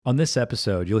On this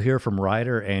episode, you'll hear from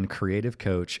writer and creative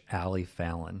coach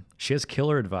Fallon. She has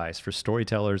killer advice for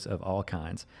storytellers of all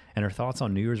kinds, and her thoughts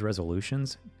on New Year's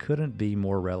resolutions couldn't be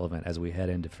more relevant as we head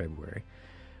into February.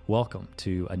 Welcome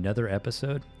to another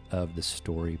episode of the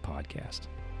Story Podcast.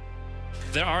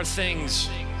 There are things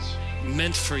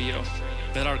meant for you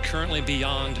that are currently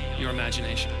beyond your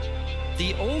imagination.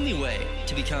 The only way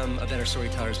to become a better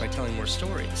storyteller is by telling more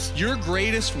stories. Your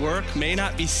greatest work may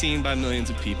not be seen by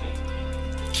millions of people.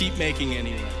 Keep making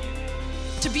anyway.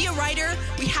 To be a writer,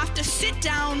 we have to sit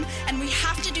down and we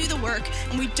have to do the work,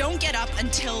 and we don't get up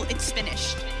until it's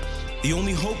finished. The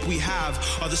only hope we have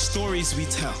are the stories we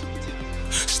tell.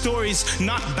 Stories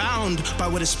not bound by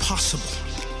what is possible.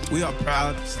 We are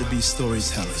proud to be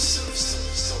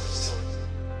storytellers.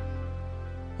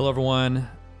 Hello, everyone.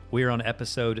 We are on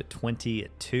episode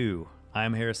 22.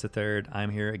 I'm Harris III. I'm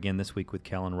here again this week with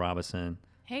Kellen Robinson.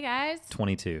 Hey, guys.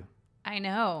 22. I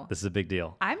know. This is a big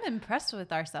deal. I'm impressed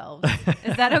with ourselves.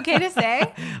 Is that okay to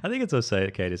say? I think it's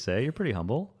okay to say. You're pretty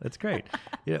humble. It's great.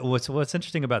 What's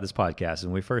interesting about this podcast,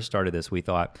 when we first started this, we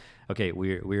thought, okay,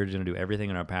 we're going to do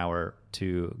everything in our power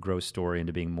to grow Story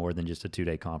into being more than just a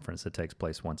 2-day conference that takes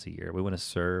place once a year. We want to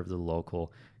serve the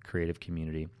local creative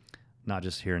community, not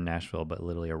just here in Nashville, but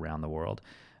literally around the world.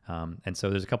 And so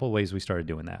there's a couple of ways we started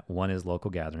doing that. One is local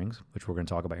gatherings, which we're going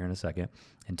to talk about here in a second.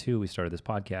 And two, we started this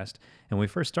podcast. And when we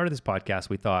first started this podcast,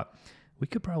 we thought we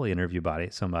could probably interview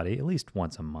somebody at least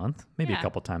once a month, maybe a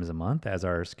couple times a month as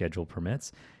our schedule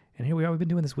permits. And here we are. We've been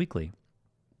doing this weekly.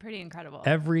 Pretty incredible.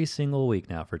 Every single week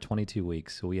now for 22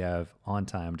 weeks. So we have on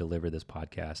time delivered this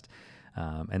podcast.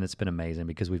 And it's been amazing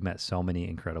because we've met so many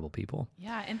incredible people.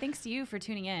 Yeah, and thanks to you for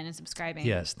tuning in and subscribing.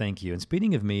 Yes, thank you. And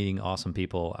speaking of meeting awesome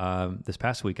people, this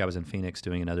past week I was in Phoenix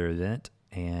doing another event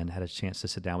and had a chance to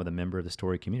sit down with a member of the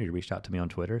Story community. Reached out to me on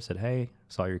Twitter, said, hey,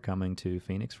 saw you're coming to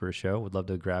Phoenix for a show. Would love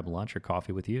to grab lunch or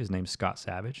coffee with you. His name's Scott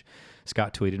Savage.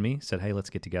 Scott tweeted me, said, hey, let's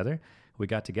get together. We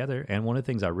got together, and one of the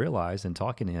things I realized in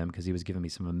talking to him, because he was giving me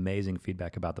some amazing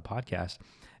feedback about the podcast,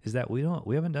 is that we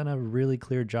haven't done a really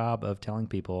clear job of telling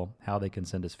people how they can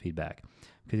send us feedback.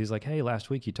 Because he's like, hey,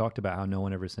 last week you talked about how no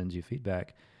one ever sends you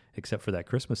feedback except for that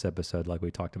Christmas episode like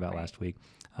we talked about last week.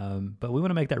 But we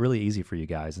want to make that really easy for you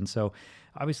guys. And so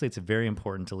obviously it's very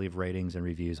important to leave ratings and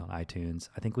reviews on iTunes.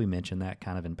 I think we mentioned that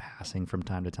kind of in passing from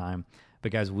time to time.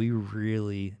 But guys, we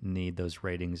really need those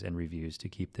ratings and reviews to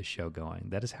keep this show going.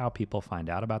 That is how people find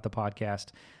out about the podcast.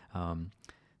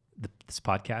 This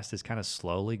podcast is kind of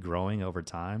slowly growing over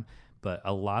time, but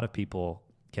a lot of people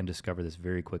can discover this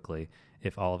very quickly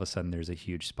if all of a sudden there's a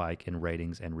huge spike in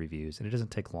ratings and reviews, and it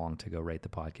doesn't take long to go rate the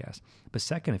podcast. But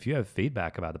second, if you have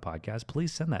feedback about the podcast,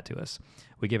 please send that to us.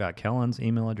 We gave out Kellen's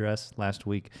email address last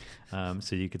week,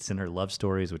 so you could send her love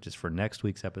stories, which is for next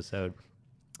week's episode.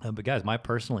 But guys, my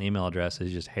personal email address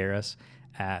is just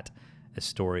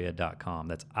harris@astoria.com.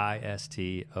 That's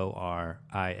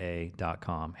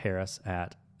ISTORIA.com.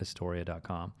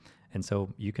 harris@astoria.com. And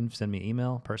so you can send me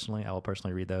email personally. I will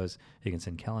personally read those. You can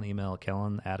send Kellen email,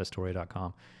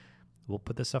 kellen@astoria.com. We'll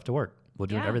put this stuff to work. We'll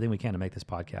do everything we can to make this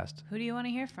podcast Who do you want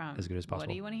to hear from? as good as possible. What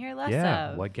do you want to hear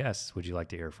less of? What guests would you like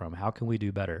to hear from? How can we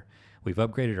do better? We've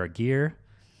upgraded our gear.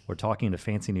 We're talking to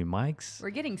fancy new mics. We're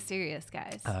getting serious,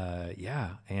 guys.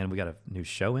 And we got a new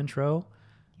show intro.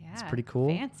 Yeah, it's pretty cool.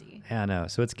 Fancy. Yeah, I know.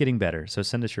 So it's getting better. So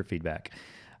send us your feedback.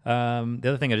 The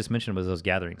other thing I just mentioned was those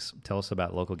gatherings. Tell us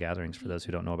about local gatherings for those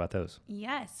who don't know about those.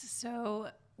 Yes. So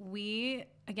we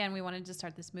wanted to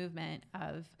start this movement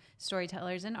of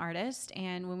storytellers and artists.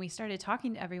 And when we started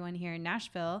talking to everyone here in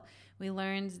Nashville, we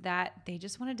learned that they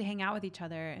just wanted to hang out with each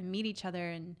other and meet each other.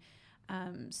 And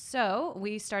so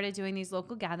we started doing these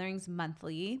local gatherings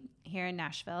monthly here in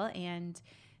Nashville, and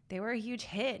they were a huge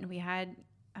hit. And we had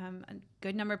a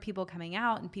good number of people coming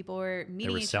out, and people were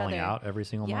meeting each other. They were selling out every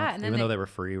single month. Even though they were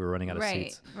free, we were running out of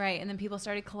seats. Right. And then people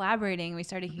started collaborating. We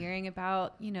started hearing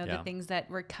about, the things that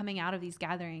were coming out of these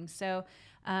gatherings. So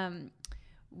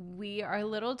we are a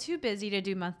little too busy to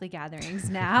do monthly gatherings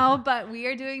now, but we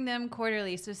are doing them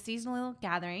quarterly. So seasonal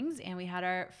gatherings. And we had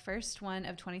our first one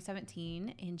of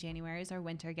 2017 in January is our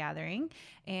winter gathering.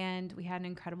 And we had an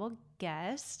incredible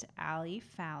guest,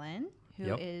 Fallon,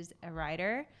 who is a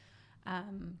writer,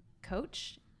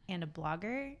 coach, and a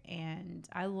blogger, and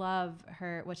I love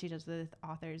what she does with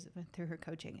authors through her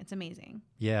coaching. It's amazing.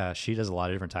 Yeah, she does a lot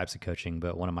of different types of coaching,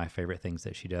 but one of my favorite things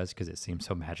that she does, because it seems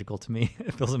so magical to me,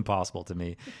 it feels impossible to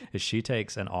me, is she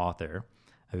takes an author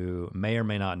who may or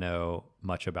may not know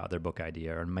much about their book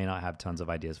idea or may not have tons of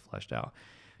ideas fleshed out,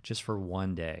 just for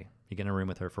one day. You get in a room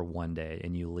with her for one day,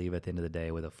 and you leave at the end of the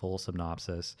day with a full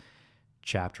synopsis,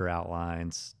 chapter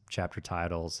outlines, chapter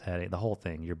titles, heading, the whole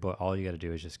thing. Your book, all you got to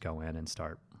do is just go in and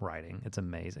start writing. It's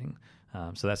amazing.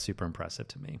 So that's super impressive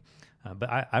to me.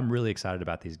 But I'm really excited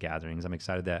about these gatherings. I'm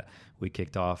excited that we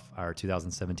kicked off our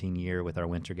 2017 year with our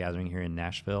winter gathering here in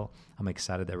Nashville. I'm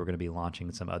excited that we're going to be launching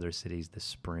in some other cities this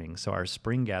spring. So our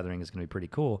spring gathering is going to be pretty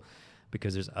cool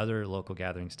because there's other local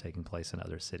gatherings taking place in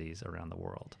other cities around the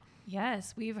world.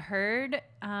 Yes, we've heard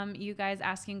you guys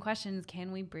asking questions.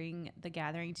 Can we bring the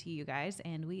gathering to you guys?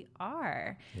 And we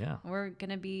are. Yeah. We're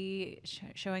going to be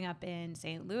showing up in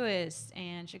St. Louis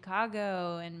and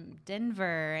Chicago and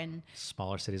Denver and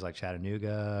smaller cities like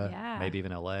Chattanooga, yeah, maybe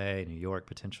even LA, New York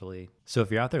potentially. So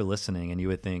if you're out there listening and you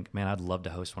would think, man, I'd love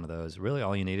to host one of those, really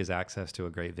all you need is access to a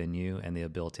great venue and the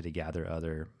ability to gather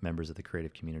other members of the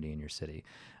creative community in your city.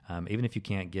 Even if you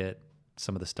can't get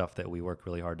some of the stuff that we work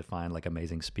really hard to find, like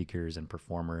amazing speakers and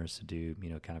performers to do,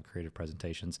 kind of creative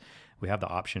presentations, we have the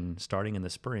option starting in the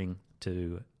spring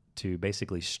to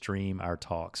basically stream our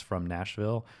talks from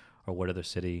Nashville or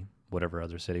whatever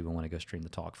other city we want to go stream the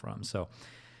talk from. So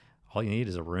all you need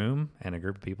is a room and a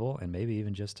group of people and maybe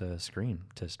even just a screen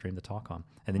to stream the talk on.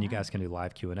 And then you guys can do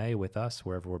live Q&A with us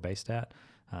wherever we're based at.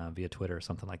 Via Twitter or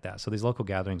something like that. So these local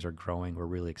gatherings are growing. We're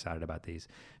really excited about these.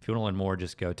 If you want to learn more,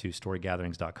 just go to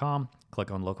storygatherings.com,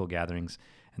 click on local gatherings,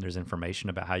 and there's information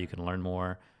about how you can learn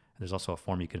more. There's also a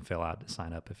form you can fill out to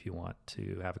sign up if you want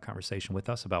to have a conversation with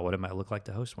us about what it might look like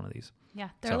to host one of these. Yeah,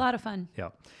 they're a lot of fun. Yeah.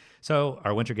 So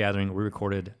our winter gathering, we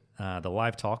recorded the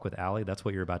live talk with Allie. That's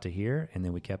what you're about to hear. And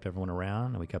then we kept everyone around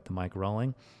and we kept the mic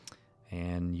rolling.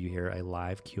 And you hear a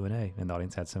live Q&A. And the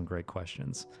audience had some great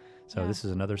questions. So This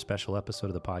is another special episode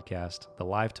of the podcast, the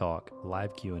live talk,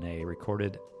 live Q&A,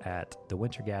 recorded at the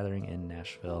Winter Gathering in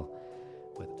Nashville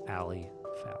with Allie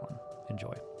Fallon.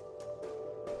 Enjoy.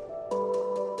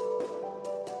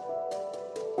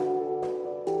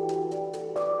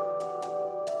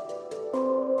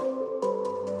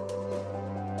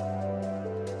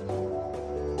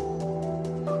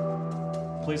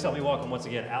 Please help me welcome once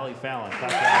again Allie Fallon.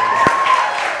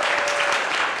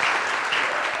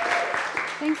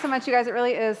 Thanks so much, you guys. It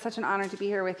really is such an honor to be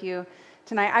here with you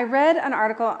tonight. I read an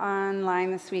article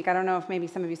online this week. I don't know if maybe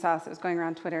some of you saw this. It was going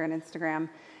around Twitter and Instagram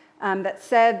that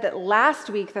said that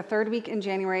last week, the third week in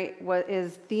January,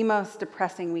 is the most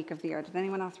depressing week of the year. Did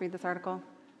anyone else read this article?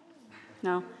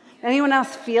 No? Anyone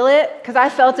else feel it? Because I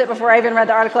felt it before I even read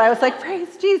the article. I was like,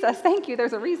 praise Jesus, thank you,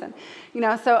 there's a reason.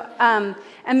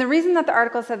 And the reason that the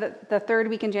article said that the third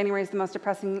week in January is the most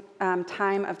depressing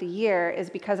time of the year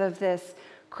is because of this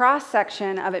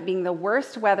cross-section of it being the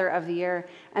worst weather of the year,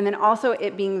 and then also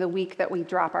it being the week that we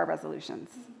drop our resolutions.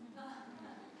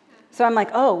 So I'm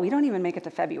like, oh, we don't even make it to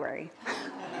February.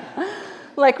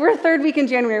 Like, we're third week in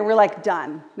January, we're like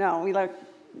done. No,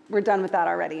 we're done with that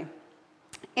already.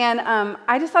 And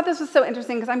I just thought this was so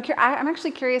interesting because I'm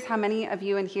actually curious how many of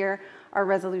you in here are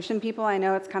resolution people. I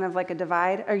know it's kind of like a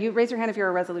divide. Raise your hand if you're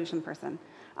a resolution person.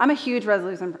 I'm a huge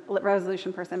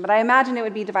resolution person, but I imagine it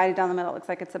would be divided down the middle. It looks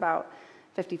like it's about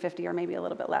 50-50 or maybe a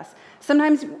little bit less.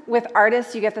 Sometimes with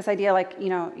artists, you get this idea like, you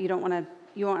want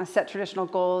to set traditional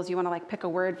goals. You want to like pick a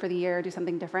word for the year, do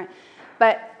something different.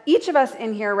 But each of us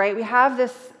in here, right, we have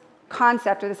this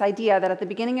concept or this idea that at the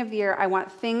beginning of the year, I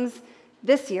want things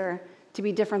this year to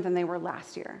be different than they were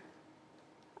last year.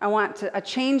 I want a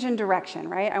change in direction,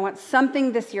 right? I want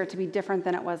something this year to be different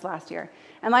than it was last year.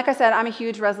 And like I said, I'm a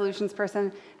huge resolutions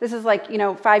person. This is like,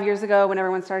 5 years ago when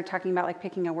everyone started talking about like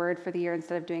picking a word for the year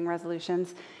instead of doing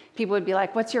resolutions. People would be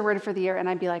like, what's your word for the year? And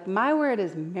I'd be like, my word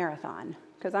is marathon,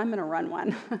 because I'm going to run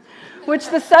one. Which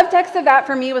the subtext of that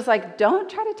for me was like, don't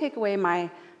try to take away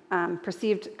my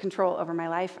perceived control over my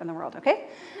life and the world, okay?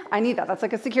 I need that. That's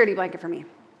like a security blanket for me.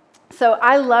 So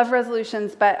I love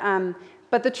resolutions,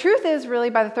 but the truth is really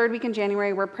by the third week in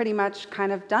January, we're pretty much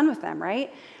kind of done with them,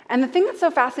 right? And the thing that's so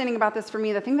fascinating about this for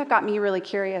me, the thing that got me really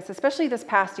curious, especially this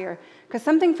past year, because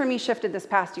something for me shifted this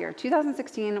past year.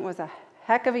 2016 was a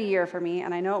heck of a year for me,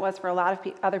 and I know it was for a lot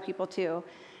of other people too.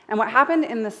 And what happened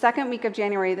in the second week of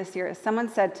January this year is someone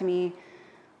said to me,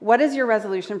 what is your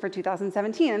resolution for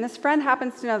 2017? And this friend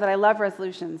happens to know that I love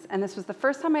resolutions, and this was the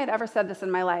first time I had ever said this in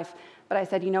my life, but I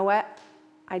said, you know what?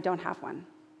 I don't have one.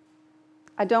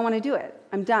 I don't want to do it.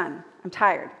 I'm done. I'm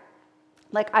tired.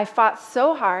 Like, I fought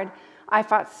so hard. I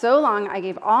fought so long. I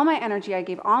gave all my energy. I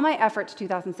gave all my effort to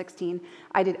 2016.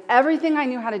 I did everything I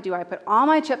knew how to do. I put all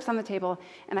my chips on the table,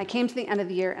 and I came to the end of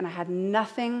the year, and I had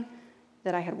nothing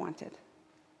that I had wanted.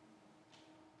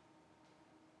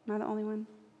 Am I the only one?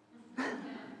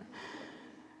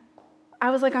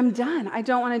 I was like, I'm done. I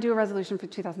don't want to do a resolution for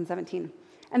 2017.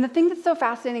 And the thing that's so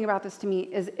fascinating about this to me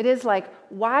is it is like,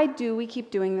 why do we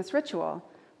keep doing this ritual?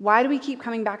 Why do we keep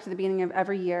coming back to the beginning of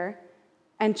every year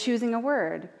and choosing a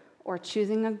word or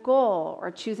choosing a goal or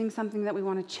choosing something that we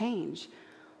want to change?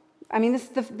 I mean,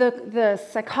 the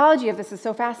psychology of this is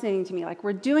so fascinating to me. Like,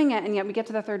 we're doing it, and yet we get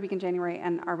to the third week in January,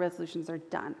 and our resolutions are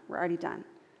done. We're already done.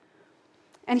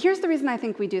 And here's the reason I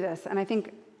think we do this, and I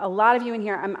think a lot of you in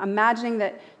here, I'm imagining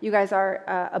that you guys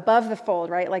are above the fold,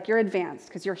 right? Like, you're advanced,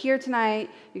 because you're here tonight,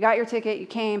 you got your ticket, you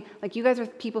came. Like, you guys are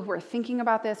people who are thinking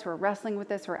about this, who are wrestling with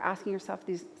this, who are asking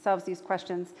yourselves these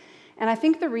questions. And I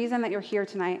think the reason that you're here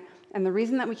tonight, and the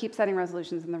reason that we keep setting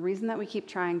resolutions, and the reason that we keep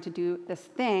trying to do this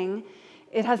thing,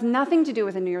 it has nothing to do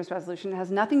with a New Year's resolution. It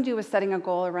has nothing to do with setting a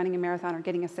goal or running a marathon or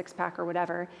getting a six-pack or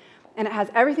whatever. And it has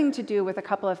everything to do with a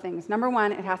couple of things. Number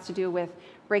one, it has to do with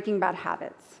breaking bad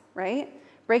habits, right?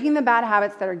 Breaking the bad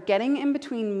habits that are getting in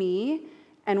between me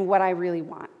and what I really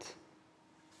want.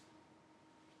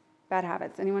 Bad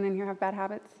habits. Anyone in here have bad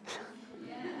habits?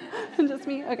 Yeah. Just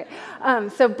me? Okay.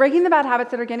 So breaking the bad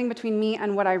habits that are getting between me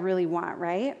and what I really want,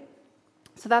 right?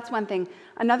 So that's one thing.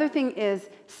 Another thing is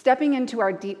stepping into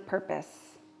our deep purpose.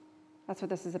 That's what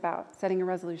this is about, setting a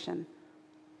resolution.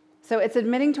 So it's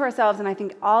admitting to ourselves, and I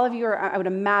think all of you are, I would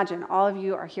imagine all of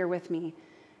you are here with me,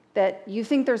 that you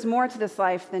think there's more to this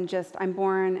life than just I'm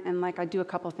born and like I do a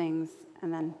couple things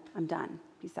and then I'm done.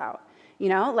 Peace out. You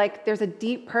know, like there's a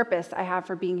deep purpose I have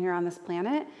for being here on this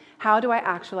planet. How do I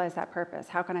actualize that purpose?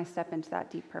 How can I step into that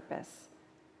deep purpose?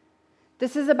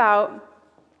 This is about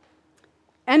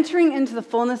entering into the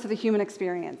fullness of the human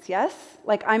experience, yes?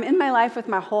 Like I'm in my life with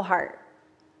my whole heart.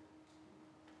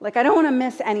 Like I don't want to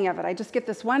miss any of it. I just get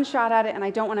this one shot at it and I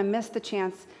don't want to miss the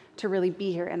chance to really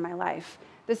be here in my life.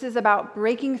 This is about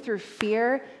breaking through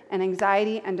fear and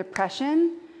anxiety and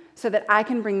depression so that I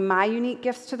can bring my unique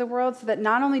gifts to the world, so that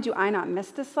not only do I not miss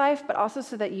this life, but also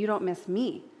so that you don't miss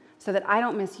me, so that I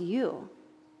don't miss you,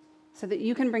 so that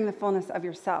you can bring the fullness of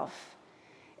yourself.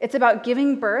 It's about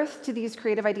giving birth to these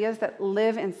creative ideas that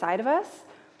live inside of us,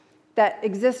 that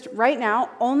exist right now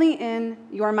only in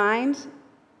your mind,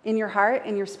 in your heart,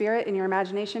 in your spirit, in your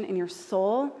imagination, in your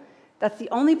soul. That's the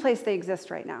only place they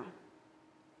exist right now.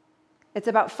 It's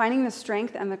about finding the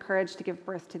strength and the courage to give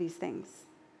birth to these things.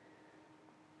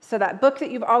 So that book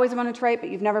that you've always wanted to write but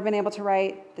you've never been able to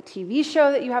write, the TV show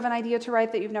that you have an idea to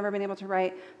write that you've never been able to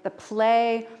write, the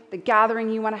play, the gathering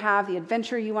you want to have, the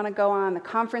adventure you want to go on, the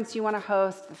conference you want to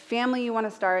host, the family you want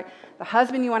to start, the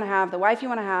husband you want to have, the wife you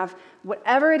want to have,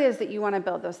 whatever it is that you want to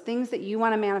build, those things that you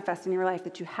want to manifest in your life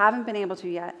that you haven't been able to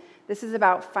yet, this is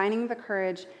about finding the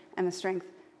courage and the strength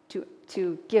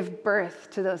to give birth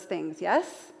to those things,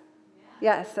 yes?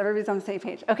 Yes, everybody's on the same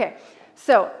page. Okay,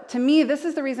 so to me, this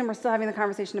is the reason we're still having the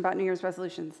conversation about New Year's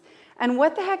resolutions. And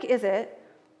what the heck is it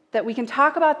that we can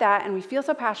talk about that and we feel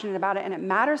so passionate about it and it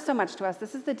matters so much to us?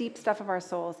 This is the deep stuff of our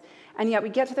souls. And yet we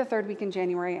get to the third week in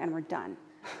January and we're done.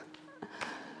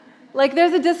 Like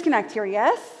there's a disconnect here,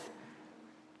 yes?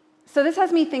 So this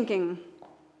has me thinking,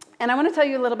 and I want to tell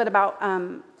you a little bit about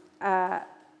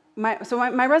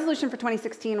my resolution for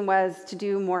 2016 was to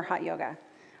do more hot yoga.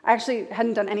 I actually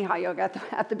hadn't done any hot yoga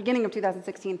at the beginning of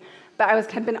 2016,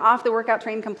 but had been off the workout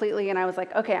train completely, and I was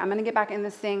like, okay, I'm going to get back in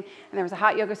this thing, and there was a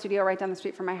hot yoga studio right down the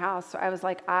street from my house, so I was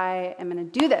like, I am going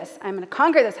to do this. I'm going to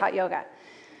conquer this hot yoga.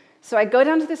 So I go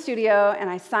down to the studio,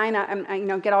 and I sign up, and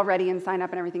I get all ready and sign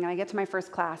up and everything, and I get to my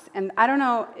first class, and I don't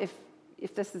know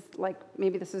if this is like,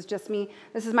 maybe this is just me,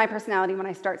 this is my personality when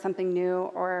I start something new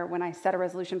or when I set a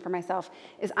resolution for myself,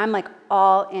 is I'm like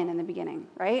all in the beginning,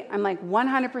 right? I'm like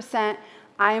 100%,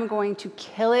 I am going to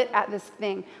kill it at this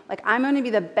thing. Like I'm going to be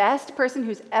the best person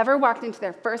who's ever walked into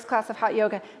their first class of hot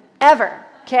yoga ever,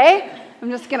 okay?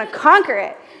 I'm just going to conquer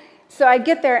it. So I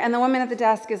get there, and the woman at the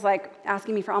desk is like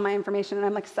asking me for all my information, and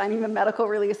I'm like signing the medical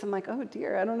release. I'm like, oh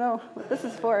dear, I don't know what this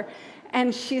is for.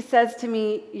 And she says to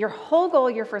me, your whole goal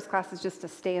your first class is just to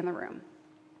stay in the room.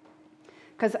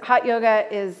 Because hot yoga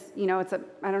is,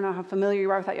 I don't know how familiar you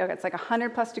are with hot yoga. It's like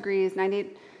 100 plus degrees,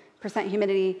 98%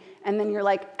 humidity, and then you're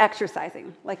like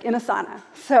exercising, like in a sauna.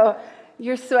 So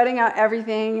you're sweating out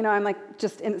everything. I'm like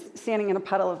just standing in a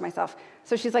puddle of myself.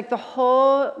 So she's like, the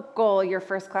whole goal your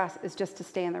first class is just to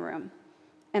stay in the room.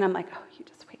 And I'm like, oh, you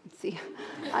just wait and see.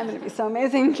 I'm going to be so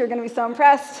amazing. You're going to be so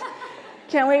impressed.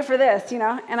 Can't wait for this,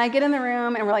 And I get in the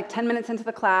room, and we're like 10 minutes into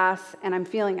the class, and I'm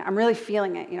feeling it. I'm really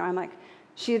feeling it. I'm like,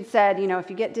 she had said, if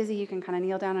you get dizzy, you can kind of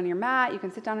kneel down on your mat. You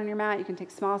can sit down on your mat. You can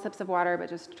take small sips of water, but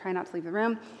just try not to leave the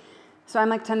room. So I'm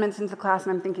like 10 minutes into the class,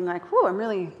 and I'm thinking like,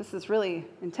 whew, this is really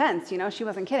intense. She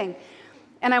wasn't kidding.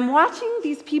 And I'm watching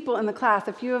these people in the class,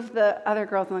 a few of the other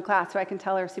girls in the class who I can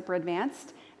tell are super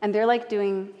advanced, and they're like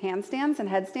doing handstands and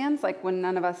headstands, like when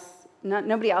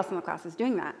nobody else in the class is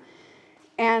doing that.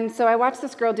 And so I watch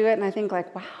this girl do it, and I think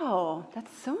like, wow,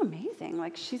 that's so amazing.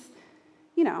 Like she's,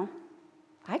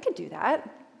 I could do that.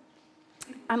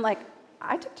 I'm like,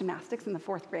 I took gymnastics in the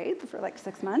 4th grade for like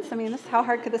 6 months. I mean, how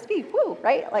hard could this be? Woo,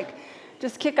 right? Like,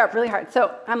 just kick up really hard.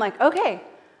 So I'm like, okay,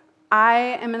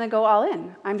 I am going to go all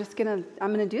in. I'm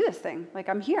going to do this thing. Like,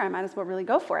 I'm here. I might as well really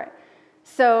go for it.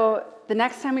 So the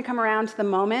next time we come around to the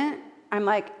moment, I'm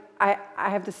like, I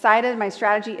have decided my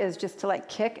strategy is just to like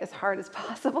kick as hard as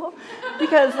possible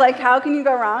because like, how can you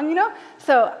go wrong,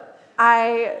 So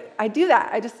I do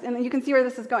that. And you can see where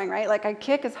this is going, right? Like I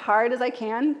kick as hard as I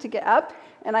can to get up,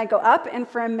 and I go up, and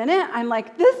for a minute, I'm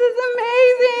like, this is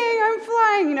amazing, I'm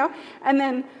flying, And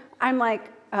then I'm like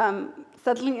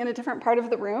suddenly in a different part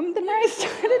of the room than where I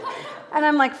started, and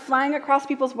I'm like flying across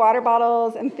people's water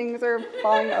bottles, and things are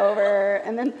falling over,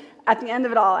 and then at the end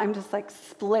of it all, I'm just like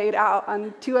splayed out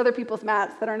on 2 other people's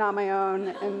mats that are not my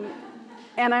own,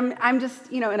 and I'm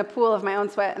just, in a pool of my own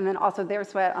sweat, and then also their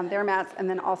sweat on their mats, and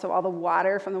then also all the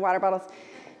water from the water bottles.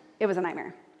 It was a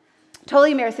nightmare.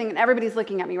 Totally embarrassing, and everybody's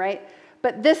looking at me, right?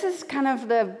 But this is kind of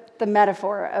the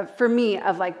metaphor for me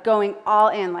of like going all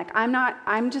in. Like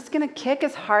I'm just going to kick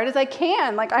as hard as I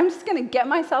can. Like I'm just going to get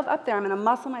myself up there. I'm going to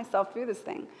muscle myself through this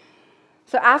thing.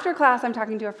 So after class, I'm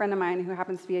talking to a friend of mine who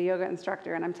happens to be a yoga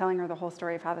instructor, and I'm telling her the whole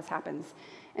story of how this happens.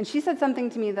 And she said something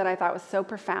to me that I thought was so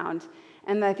profound,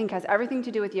 and that I think has everything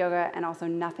to do with yoga and also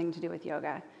nothing to do with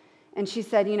yoga. And she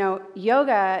said,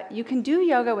 yoga, you can do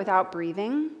yoga without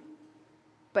breathing,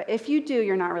 but if you do,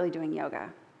 you're not really doing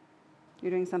yoga.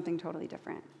 You're doing something totally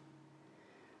different.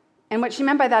 And what she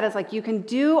meant by that is like you can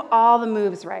do all the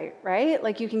moves right?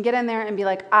 Like you can get in there and be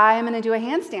like, I'm going to do a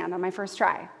handstand on my first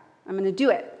try. I'm going to do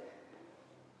it.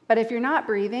 But if you're not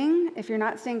breathing, if you're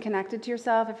not staying connected to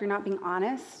yourself, if you're not being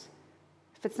honest,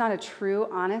 if it's not a true,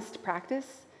 honest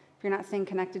practice, if you're not staying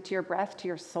connected to your breath, to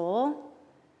your soul,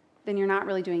 then you're not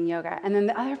really doing yoga. And then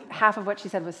the other half of what she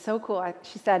said was so cool.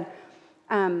 She said,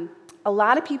 a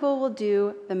lot of people will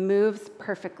do the moves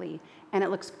perfectly, and it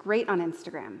looks great on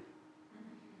Instagram.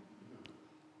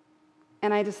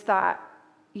 And I just thought,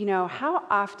 how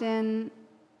often,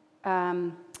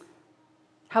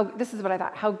 this is what I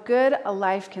thought, how good a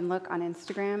life can look on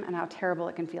Instagram and how terrible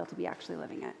it can feel to be actually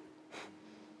living it.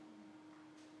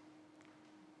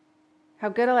 How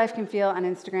good a life can feel on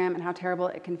Instagram and how terrible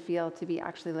it can feel to be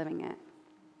actually living it.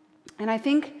 And I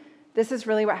think this is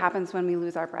really what happens when we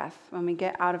lose our breath, when we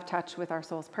get out of touch with our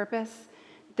soul's purpose.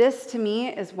 This, to me,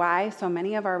 is why so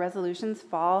many of our resolutions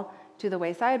fall to the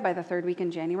wayside by the 3rd week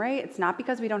in January. It's not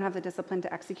because we don't have the discipline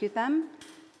to execute them.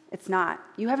 It's not.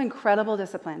 You have incredible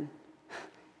discipline.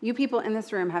 You people in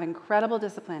this room have incredible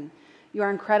discipline. You are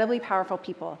incredibly powerful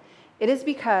people. It is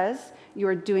because you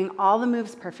are doing all the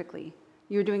moves perfectly.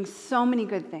 You're doing so many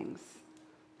good things.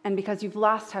 And because you've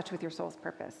lost touch with your soul's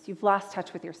purpose. You've lost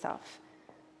touch with yourself.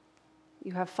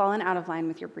 You have fallen out of line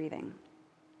with your breathing.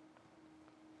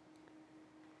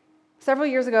 Several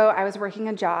years ago, I was working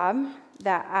a job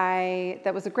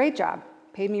that was a great job,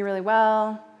 paid me really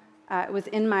well. It was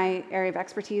in my area of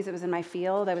expertise. It was in my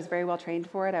field. I was very well trained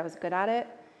for it. I was good at it.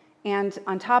 And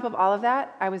on top of all of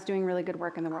that, I was doing really good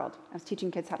work in the world. I was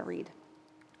teaching kids how to read.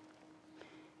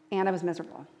 And I was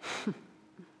miserable,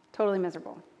 totally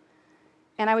miserable.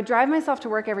 And I would drive myself to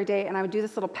work every day, and I would do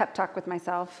this little pep talk with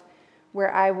myself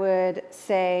where I would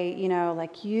say,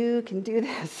 like, you can do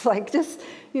this. Like, just,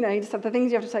 you just have the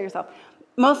things you have to tell yourself.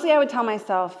 Mostly I would tell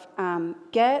myself,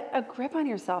 get a grip on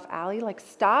yourself, Allie. Like,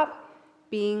 stop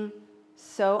being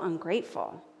so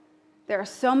ungrateful. There are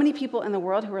so many people in the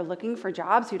world who are looking for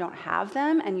jobs who don't have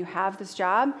them, and you have this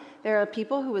job. There are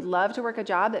people who would love to work a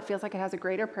job that feels like it has a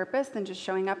greater purpose than just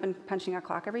showing up and punching a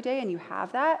clock every day, and you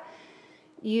have that.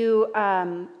 You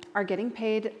are getting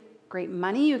paid great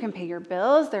money. You can pay your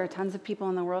bills. There are tons of people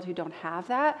in the world who don't have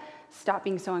that. Stop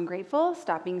being so ungrateful.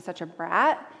 Stop being such a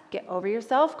brat. Get over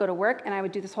yourself. Go to work. And I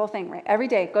would do this whole thing, right? Every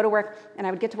day, go to work, and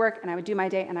I would get to work, and I would do my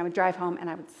day, and I would drive home, and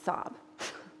I would sob.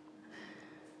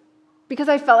 Because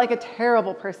I felt like a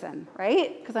terrible person,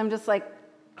 right? Because I'm just like,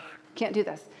 can't do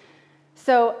this.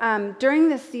 So during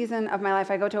this season of my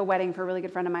life, I go to a wedding for a really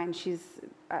good friend of mine.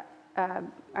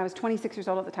 I was 26 years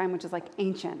old at the time, which is like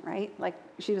ancient, right? Like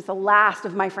she was the last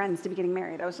of my friends to be getting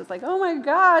married. I was just like, oh my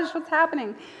gosh, what's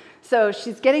happening? So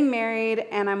she's getting married,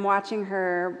 and I'm watching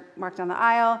her walk down the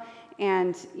aisle,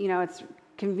 and it's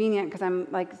convenient because I'm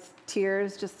like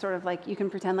tears, just sort of like you can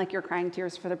pretend like you're crying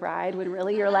tears for the bride when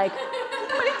really you're like, what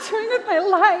am I doing with my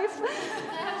life?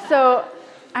 So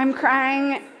I'm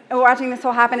crying, watching this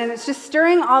whole happen, and it's just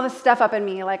stirring all this stuff up in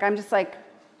me. Like I'm just like,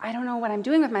 I don't know what I'm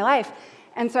doing with my life.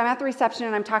 And so I'm at the reception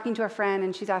and I'm talking to a friend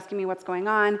and she's asking me what's going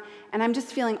on, and I'm just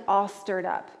feeling all stirred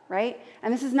up, right?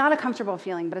 And this is not a comfortable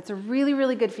feeling, but it's a really,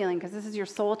 really good feeling because this is your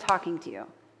soul talking to you.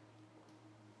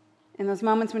 In those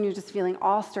moments when you're just feeling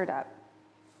all stirred up,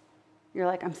 you're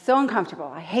like, I'm so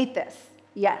uncomfortable. I hate this.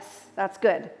 Yes, that's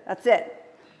good. That's it.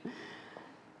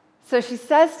 So she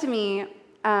says to me,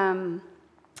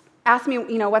 ask me,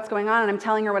 what's going on, and I'm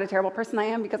telling her what a terrible person I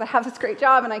am because I have this great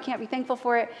job and I can't be thankful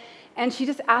for it. And she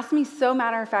just asked me so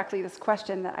matter-of-factly this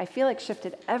question that I feel like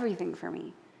shifted everything for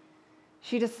me.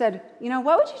 She just said,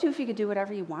 what would you do if you could do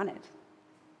whatever you wanted?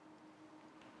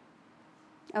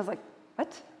 I was like,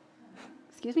 what?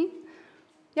 Excuse me?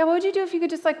 Yeah, what would you do if you could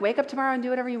just wake up tomorrow and do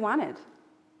whatever you wanted?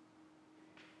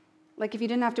 Like if you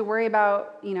didn't have to worry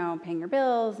about, paying your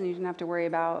bills, and you didn't have to worry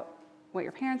about what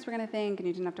your parents were going to think, and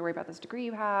you didn't have to worry about this degree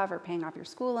you have or paying off your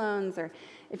school loans, or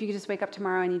if you could just wake up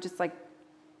tomorrow and you just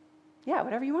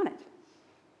whatever you wanted.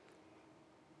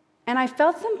 And I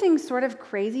felt something sort of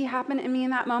crazy happen in me in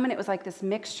that moment. It was like this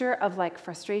mixture of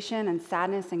frustration and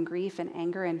sadness and grief and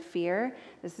anger and fear.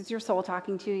 This is your soul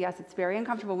talking to you. Yes, it's very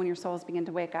uncomfortable when your souls begin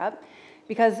to wake up,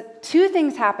 because two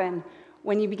things happen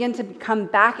when you begin to come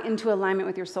back into alignment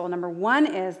with your soul. Number one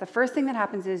is, the first thing that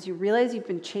happens is you realize you've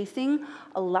been chasing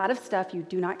a lot of stuff you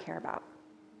do not care about.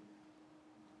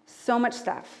 So much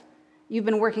stuff. You've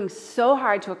been working so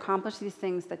hard to accomplish these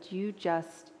things that you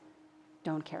just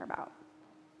don't care about.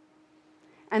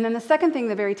 And then the second thing,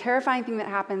 the very terrifying thing that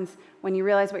happens when you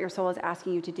realize what your soul is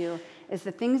asking you to do, is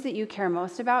the things that you care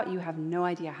most about, you have no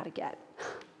idea how to get.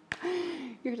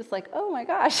 You're just like, oh my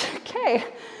gosh, okay,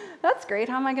 that's great.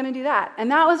 How am I going to do that?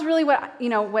 And that was really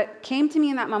what came to me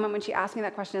in that moment when she asked me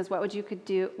that question is, what would you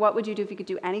do if you could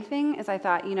do anything? Is I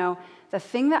thought, the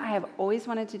thing that I have always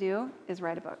wanted to do is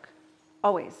write a book.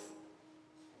 Always.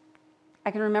 I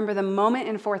can remember the moment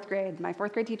in fourth grade. My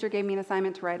fourth grade teacher gave me an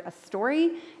assignment to write a story.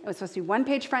 It was supposed to be 1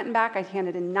 page front and back. I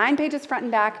handed in 9 pages front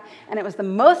and back, and it was the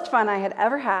most fun I had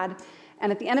ever had.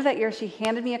 And at the end of that year, she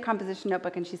handed me a composition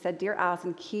notebook, and she said, "Dear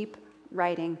Allison, keep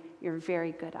writing. You're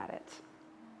very good at it."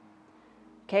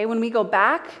 Okay, when we go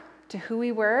back to who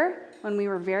we were when we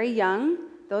were very young,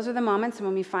 those are the moments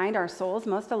when we find our souls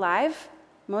most alive,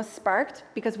 most sparked,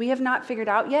 because we have not figured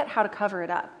out yet how to cover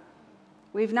it up.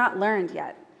 We've not learned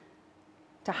yet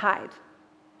to hide.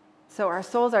 So our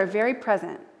souls are very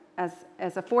present as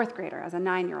a fourth grader, as a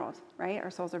 9-year-old, right?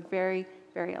 Our souls are very,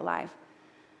 very alive.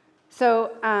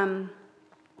 So,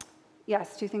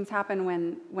 yes, two things happen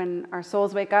when our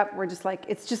souls wake up. We're just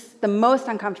it's just the most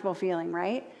uncomfortable feeling,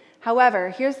 right? However,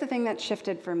 here's the thing that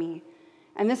shifted for me.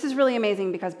 And this is really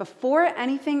amazing because before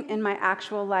anything in my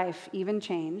actual life even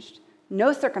changed,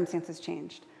 no circumstances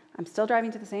changed. I'm still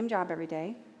driving to the same job every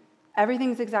day.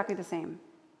 Everything's exactly the same.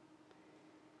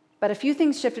 But a few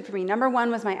things shifted for me. Number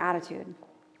one was my attitude.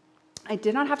 I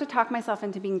did not have to talk myself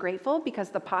into being grateful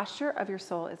because the posture of your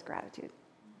soul is gratitude.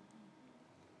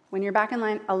 When you're back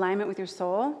in alignment with your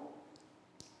soul,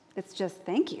 it's just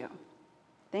thank you.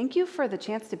 Thank you for the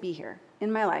chance to be here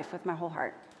in my life with my whole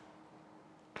heart.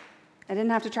 I didn't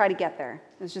have to try to get there.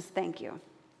 It was just thank you.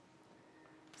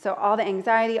 So all the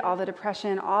anxiety, all the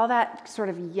depression, all that sort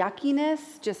of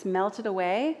yuckiness just melted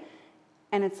away,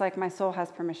 and it's like my soul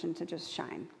has permission to just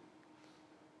shine.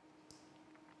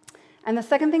 And the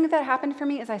second thing that happened for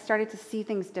me is I started to see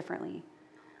things differently.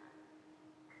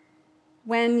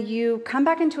 When you come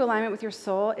back into alignment with your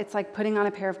soul, it's like putting on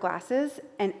a pair of glasses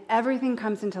and everything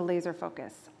comes into laser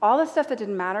focus. All the stuff that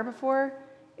didn't matter before,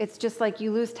 it's just like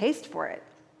you lose taste for it.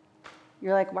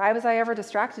 You're like, why was I ever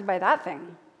distracted by that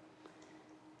thing?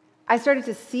 I started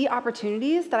to see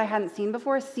opportunities that I hadn't seen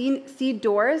before, see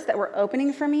doors that were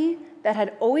opening for me that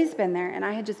had always been there, and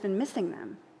I had just been missing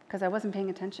them because I wasn't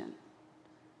paying attention.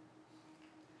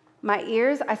 My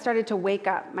ears, I started to wake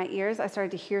up. My ears, I started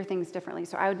to hear things differently.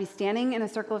 So I would be standing in a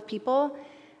circle of people,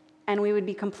 and we would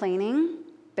be complaining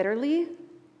bitterly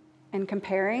and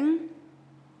comparing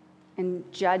and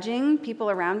judging people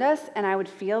around us, and I would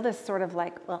feel this sort of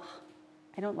ugh,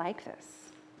 I don't like this.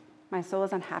 My soul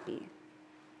is unhappy.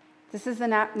 This is the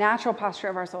natural posture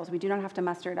of our souls. We do not have to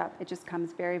muster it up. It just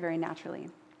comes very, very naturally.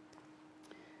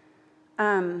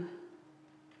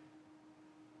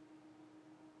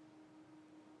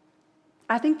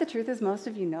 I think the truth is most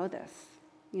of you know this,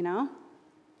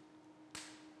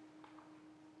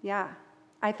 Yeah,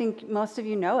 I think most of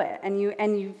you know it, and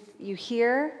you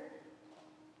hear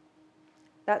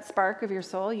that spark of your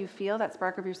soul. You feel that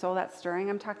spark of your soul, that stirring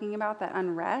I'm talking about, that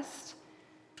unrest.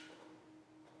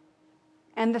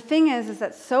 And the thing is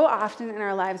that so often in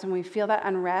our lives when we feel that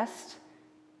unrest,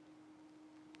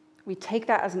 we take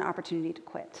that as an opportunity to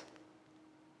quit.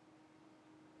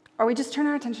 Or we just turn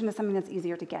our attention to something that's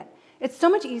easier to get. It's so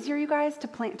much easier, you guys,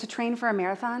 to train for a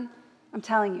marathon. I'm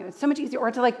telling you, it's so much easier.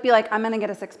 Or to be like, I'm going to get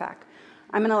a six-pack.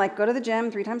 I'm going to go to the gym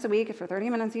 3 times a week for 30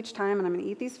 minutes each time, and I'm going to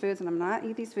eat these foods, and I'm not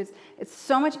eat these foods. It's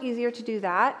so much easier to do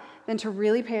that than to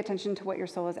really pay attention to what your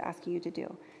soul is asking you to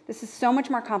do. This is so much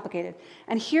more complicated.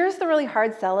 And here's the really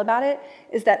hard sell about it,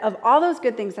 is that of all those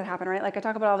good things that happen, right? Like I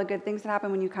talk about all the good things that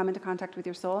happen when you come into contact with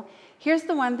your soul. Here's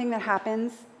the one thing that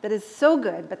happens that is so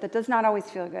good, but that does not always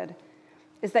feel good,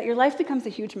 is that your life becomes a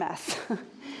huge mess.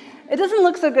 It doesn't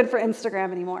look so good for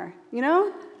Instagram anymore, you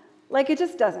know? It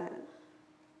just doesn't.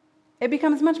 It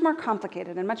becomes much more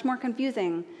complicated and much more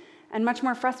confusing and much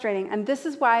more frustrating. And this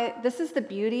is the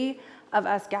beauty of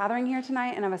us gathering here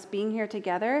tonight and of us being here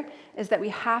together, is that we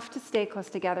have to stay close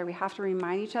together. We have to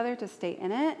remind each other to stay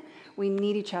in it. We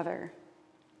need each other.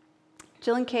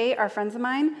 Jill and Kate are friends of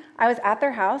mine. I was at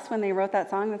their house when they wrote that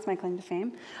song. That's my claim to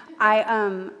fame.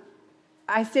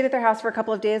 I stayed at their house for a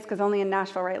couple of days because only in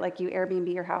Nashville, right? You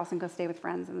Airbnb your house and go stay with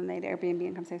friends, and then they'd Airbnb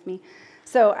and come stay with me.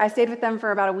 So I stayed with them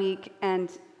for about a week, and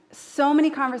so many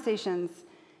conversations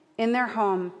in their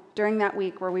home during that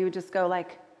week where we would just go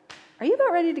are you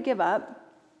about ready to give up?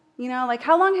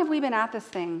 How long have we been at this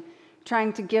thing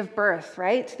trying to give birth,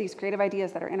 right, to these creative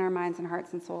ideas that are in our minds and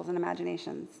hearts and souls and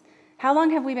imaginations? How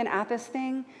long have we been at this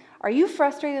thing? Are you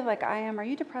frustrated like I am? Are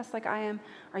you depressed like I am?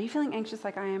 Are you feeling anxious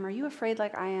like I am? Are you afraid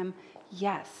like I am?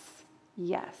 Yes.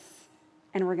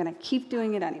 And we're going to keep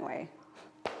doing it anyway,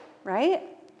 right?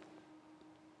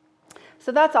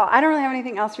 So that's all. I don't really have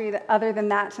anything else for you other than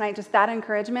that tonight, just that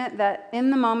encouragement that in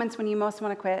the moments when you most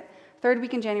want to quit, 3rd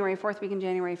week in January, 4th week in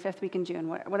January, 5th week in June,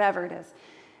 whatever it is,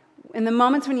 in the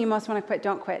moments when you most want to quit,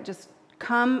 don't quit. Just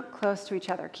come close to each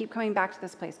other. Keep coming back to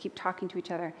this place. Keep talking to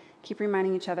each other. Keep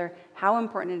reminding each other how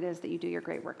important it is that you do your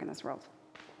great work in this world.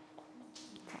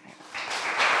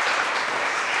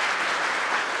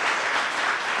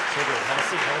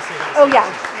 Oh,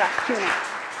 yeah, Q&A.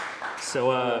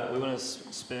 So we want to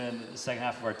spend the second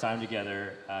half of our time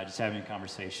together just having a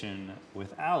conversation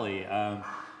with Allie.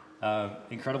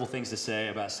 Incredible things to say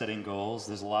about setting goals.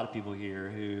 There's a lot of people here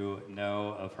who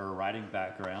know of her writing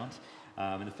background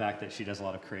and the fact that she does a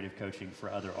lot of creative coaching for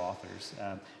other authors.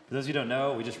 For those of you who don't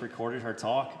know, we just recorded her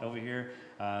talk over here.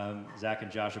 Zach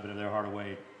and Josh have been over there hard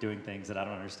away doing things that I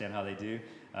don't understand how they do,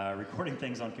 recording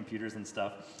things on computers and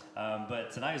stuff.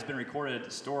 But tonight has been recorded.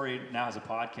 The story now has a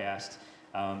podcast,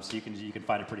 so you can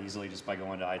find it pretty easily just by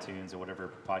going to iTunes or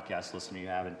whatever podcast listener you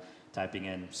have and typing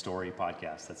in story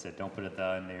podcast. That's it. Don't put a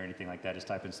 "the" in there or anything like that. Just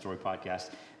type in story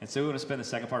podcast. And so we want to spend the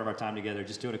second part of our time together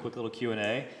just doing a quick little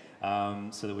Q&A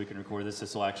so that we can record this.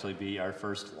 This will actually be our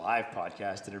first live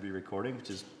podcast interview recording, which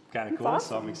is kind of cool. Awesome.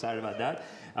 So I'm excited about that.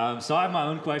 So I have my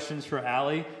own questions for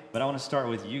Allie, but I want to start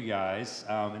with you guys.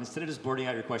 And instead of just blurting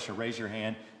out your question, raise your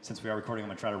hand. Since we are recording, I'm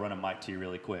going to try to run a mic to you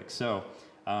really quick. So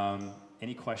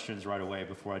any questions right away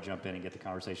before I jump in and get the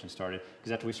conversation started?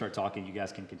 Because after we start talking, you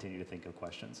guys can continue to think of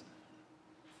questions.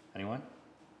 Anyone?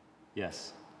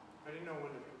 Yes. How do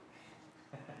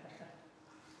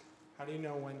you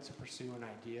know when to pursue an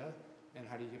idea, and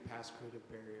how do you get past creative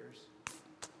barriers?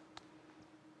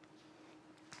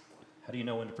 How do you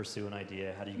know when to pursue an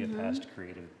idea? How do you get past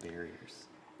creative barriers?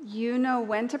 You know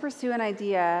when to pursue an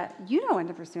idea.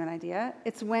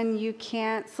 It's when you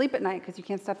can't sleep at night because you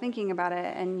can't stop thinking about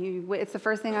it, and it's the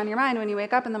first thing on your mind when you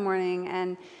wake up in the morning,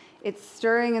 and it's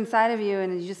stirring inside of you,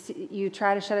 and you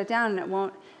try to shut it down, and it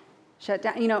won't shut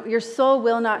down. Your soul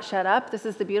will not shut up. This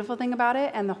is the beautiful thing about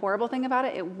it, and the horrible thing about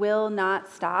it. It will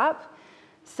not stop.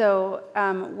 So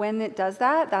when it does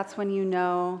that, that's when you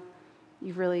know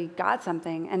you've really got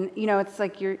something. And it's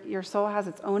like your soul has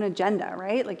its own agenda,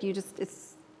 right? Like you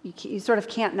sort of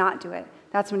can't not do it.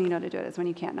 That's when you know to do it, is when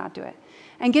you can't not do it.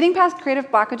 And getting past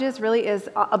creative blockages really is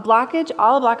a blockage.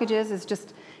 All a blockage is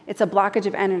just, it's a blockage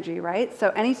of energy, right?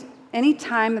 So any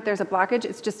time that there's a blockage,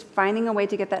 it's just finding a way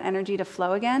to get that energy to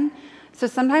flow again. So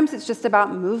sometimes it's just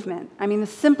about movement. I mean, the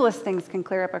simplest things can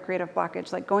clear up a creative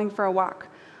blockage, like going for a walk,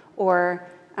 or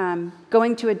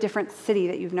going to a different city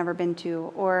that you've never been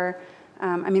to, or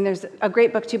there's a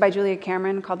great book too by Julia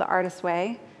Cameron called The Artist's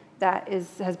Way that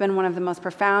has been one of the most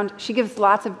profound. She gives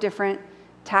lots of different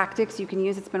tactics you can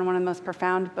use. It's been one of the most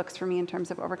profound books for me in terms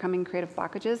of overcoming creative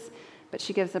blockages. But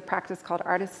she gives a practice called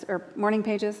morning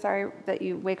pages, that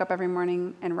you wake up every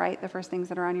morning and write the first things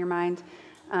that are on your mind.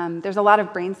 There's a lot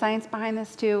of brain science behind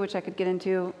this too, which I could get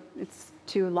into. It's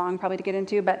too long probably to get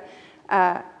into, but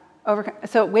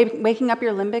waking up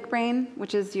your limbic brain,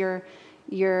 which is your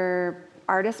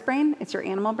artist brain. It's your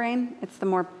animal brain. It's the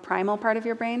more primal part of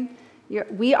your brain.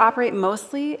 We operate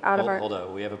mostly out of our... Hold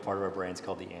on. We have a part of our brains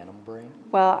called the animal brain.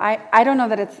 Well, I don't know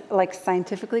that it's like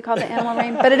scientifically called the animal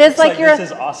brain, but it is like your...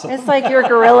 This is awesome. It's like your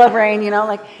gorilla brain, you know?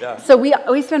 Like, yeah. So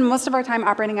we spend most of our time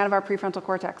operating out of our prefrontal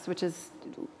cortex, which is,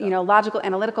 you know, logical,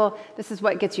 analytical. This is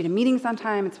what gets you to meetings on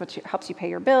time. It's what helps you pay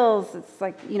your bills. It's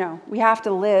like, you know, we have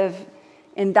to live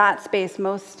in that space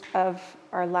most of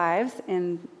our lives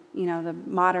in, you know, the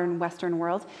modern Western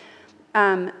world.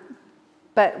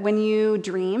 But when you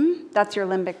dream, that's your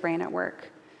limbic brain at work.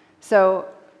 So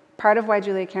part of why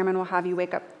Julia Cameron will have you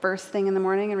wake up first thing in the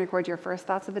morning and record your first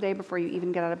thoughts of the day before you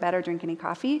even get out of bed or drink any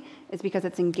coffee is because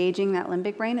it's engaging that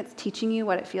limbic brain. It's teaching you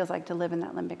what it feels like to live in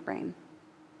that limbic brain.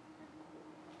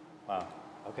 Wow.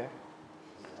 Okay.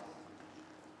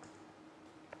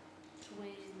 When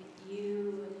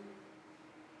you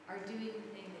are doing the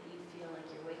thing that you feel like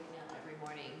you're waking up every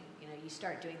morning, you know, you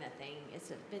start doing that thing.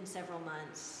 It's been several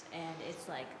months, and it's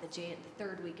like the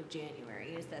third week of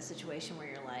January. It's that situation where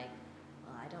you're like,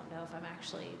 well, I don't know if I'm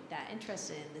actually that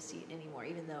interested in this anymore,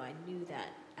 even though I knew that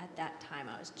at that time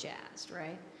I was jazzed,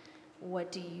 right?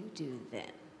 What do you do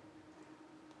then?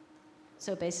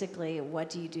 So basically, what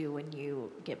do you do when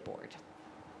you get bored?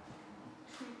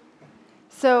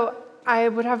 So I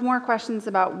would have more questions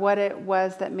about what it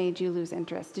was that made you lose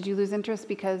interest. Did you lose interest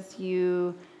because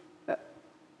you...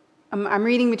 I'm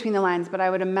reading between the lines, but I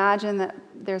would imagine that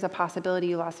there's a possibility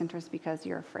you lost interest because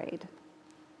you're afraid.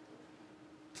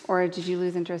 Or did you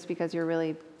lose interest because you're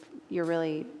really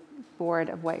bored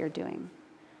of what you're doing?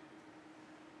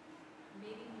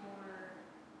 Maybe more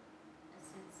a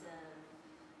sense of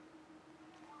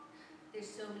there's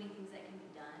so many things that can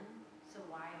be done, so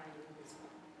why am I doing this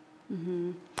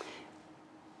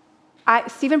one?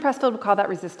 Stephen Pressfield would call that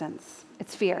resistance.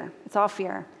 It's fear. It's all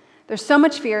fear. There's so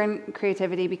much fear in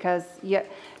creativity because, you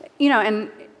know, and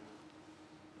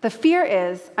the fear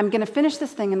is, I'm going to finish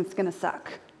this thing and it's going to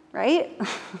suck, right?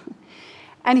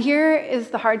 And here is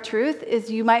the hard truth, is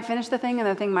you might finish the thing and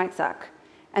the thing might suck.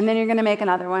 And then you're going to make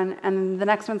another one, and the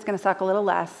next one's going to suck a little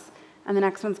less, and the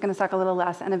next one's going to suck a little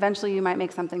less, and eventually you might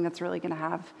make something that's really going to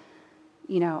have,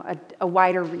 you know, a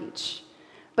wider reach.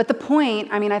 But the point,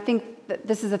 I mean, I think that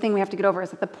this is the thing we have to get over, is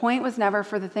that the point was never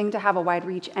for the thing to have a wide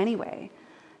reach anyway.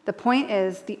 The point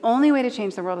is, the only way to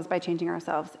change the world is by changing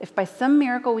ourselves. If by some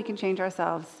miracle we can change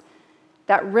ourselves,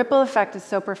 that ripple effect is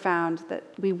so profound that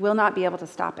we will not be able to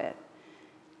stop it.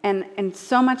 And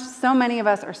so many of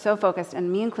us are so focused,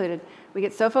 and me included, we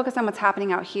get so focused on what's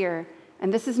happening out here.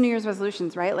 And this is New Year's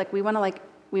resolutions, right? Like we want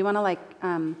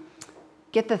to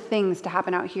get the things to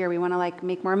happen out here. We want to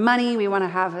make more money. We want to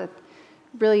have a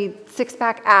really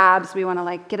six-pack abs. We want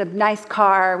to get a nice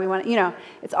car. We want to, you know,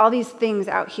 it's all these things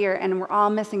out here, and we're all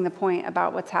missing the point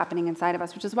about what's happening inside of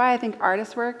us, which is why I think an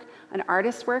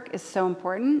artist's work is so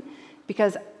important,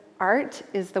 because art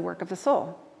is the work of the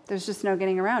soul. There's just no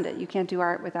getting around it. You can't do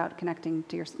art without connecting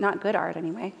to not good art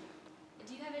anyway.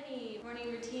 Do you have any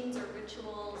morning routines or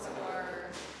rituals or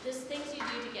just things you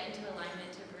do to get into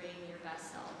alignment to bring your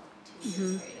best self to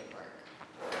your creative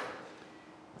work?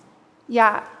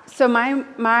 Yeah, so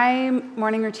my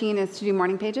morning routine is to do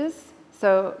morning pages.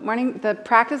 So the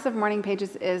practice of morning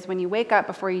pages is when you wake up,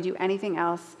 before you do anything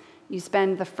else, you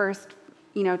spend the first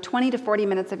 20 to 40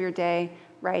 minutes of your day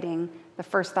writing the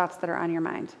first thoughts that are on your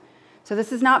mind. So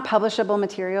this is not publishable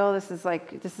material. This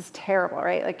is terrible,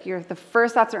 right? The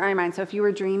first thoughts are on your mind. So if you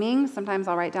were dreaming, sometimes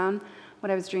I'll write down what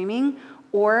I was dreaming.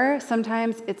 Or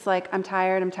sometimes it's I'm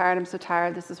tired, I'm so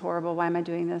tired, this is horrible, why am I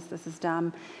doing this, this is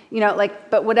dumb.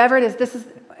 But whatever it is,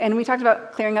 and we talked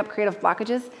about clearing up creative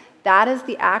blockages. That is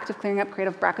the act of clearing up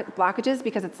creative blockages,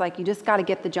 because it's you just got to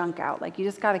get the junk out. You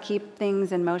just got to keep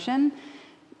things in motion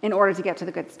in order to get to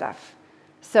the good stuff.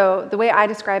 So the way I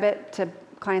describe it to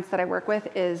clients that I work with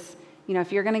is,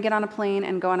 if you're going to get on a plane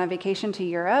and go on a vacation to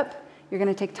Europe, you're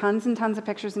going to take tons and tons of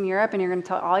pictures in Europe, and you're going to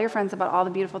tell all your friends about all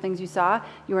the beautiful things you saw.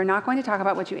 You are not going to talk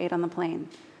about what you ate on the plane,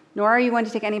 nor are you going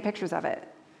to take any pictures of it.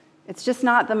 It's just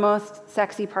not the most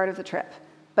sexy part of the trip.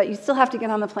 But you still have to get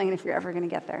on the plane if you're ever going to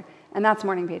get there. And that's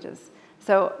morning pages.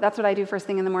 So that's what I do first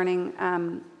thing in the morning.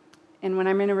 And when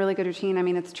I'm in a really good routine,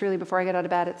 it's truly before I get out of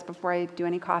bed. It's before I do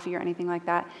any coffee or anything like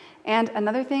that. And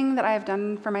another thing that I have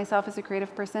done for myself as a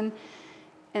creative person,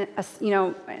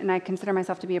 and I consider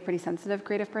myself to be a pretty sensitive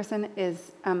creative person,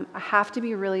 is I have to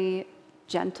be really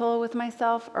gentle with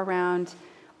myself around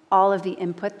all of the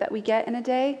input that we get in a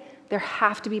day. There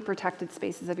have to be protected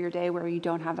spaces of your day where you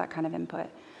don't have that kind of input.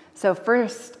 So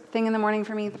first thing in the morning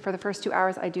for me, for the first 2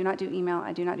 hours, I do not do email,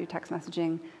 I do not do text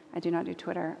messaging, I do not do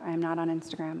Twitter, I am not on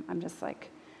Instagram. I'm just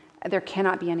there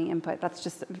cannot be any input. That's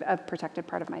just a protected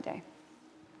part of my day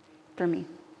for me.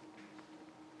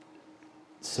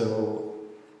 So,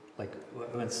 like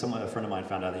when a friend of mine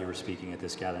found out that you were speaking at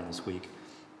this gathering this week,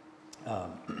 I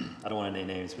don't want to name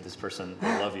names, but this person,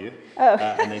 they love you.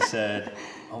 And they said,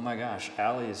 oh my gosh,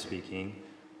 Allie is speaking.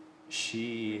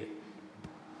 It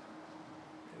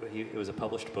was a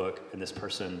published book, and this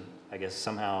person, I guess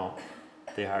somehow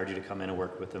they hired you to come in and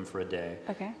work with them for a day.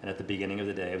 Okay. And at the beginning of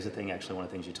the day, it was one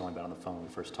of the things you told me about on the phone when we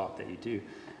first talked that you do.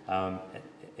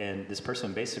 And this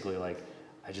person basically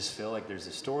I just feel like there's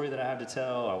a story that I have to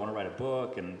tell. I want to write a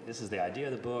book, and this is the idea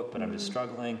of the book, but I'm just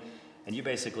struggling. And you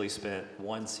basically spent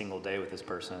one single day with this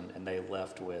person, and they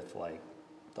left with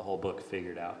the whole book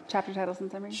figured out. Chapter titles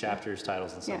and summaries. Chapters,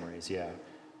 titles, and summaries. Yeah.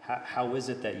 How is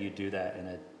it that you do that in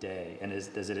a day? And is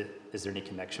there any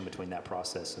connection between that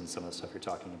process and some of the stuff you're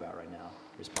talking about right now?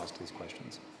 In response to these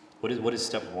questions. What is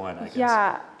step one? I guess.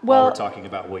 Yeah. While we're talking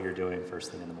about what you're doing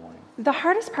first thing in the morning. The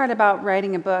hardest part about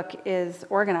writing a book is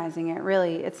organizing it.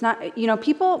 Really, it's not.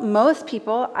 Most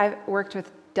people. I've worked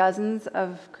with dozens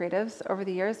of creatives over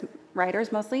the years,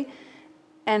 writers mostly,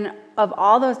 and of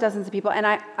all those dozens of people, and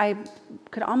I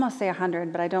could almost say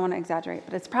 100, but I don't want to exaggerate,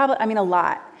 but it's probably, a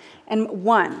lot. And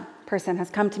one person has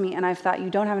come to me and I've thought,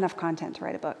 you don't have enough content to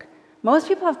write a book. Most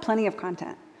people have plenty of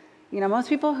content. Most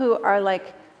people who are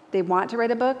they want to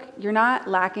write a book, you're not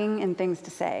lacking in things to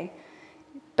say,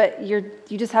 but you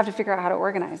just have to figure out how to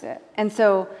organize it. And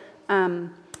so,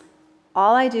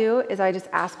 all I do is I just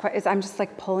I'm just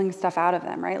pulling stuff out of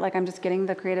them, right? I'm just getting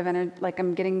the creative energy,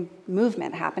 I'm getting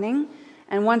movement happening.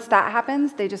 And once that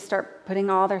happens, they just start putting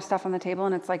all their stuff on the table,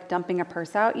 and it's like dumping a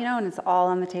purse out, and it's all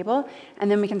on the table.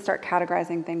 And then we can start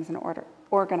categorizing things and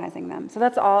organizing them. So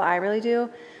that's all I really do.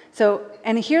 So,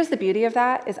 and here's the beauty of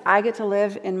that is I get to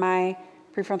live in my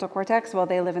prefrontal cortex while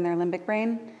they live in their limbic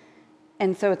brain.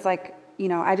 And so it's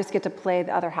I just get to play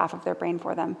the other half of their brain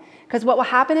for them. Because what will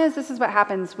happen is, this is what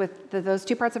happens with those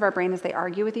two parts of our brain is they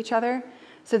argue with each other.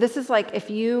 So this is if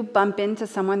you bump into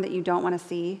someone that you don't want to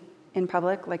see in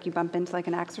public, you bump into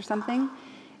an ex or something,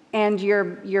 and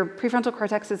your prefrontal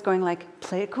cortex is going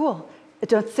play it cool.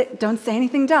 Don't say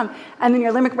anything dumb. And then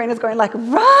your limbic brain is going run,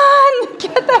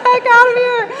 get the heck out of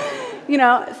here.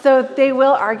 So they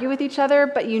will argue with each other,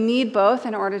 but you need both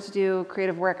in order to do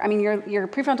creative work. Your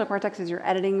prefrontal cortex is your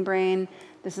editing brain.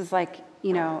 This is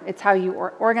it's how you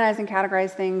organize and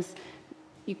categorize things.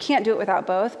 You can't do it without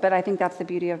both, but I think that's the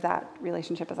beauty of that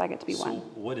relationship is I get to be one. So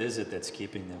what is it that's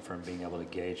keeping them from being able to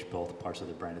gauge both parts of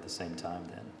the brain at the same time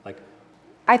then?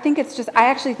 I think I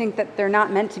actually think that they're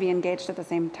not meant to be engaged at the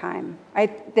same time.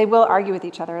 They will argue with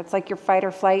each other. It's your fight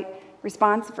or flight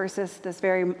response versus this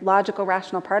very logical,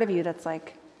 rational part of you that's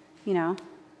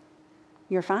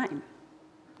you're fine.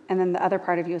 And then the other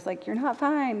part of you is you're not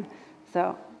fine.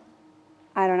 So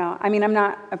I don't know. I'm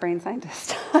not a brain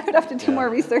scientist. I would have to do more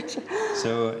research.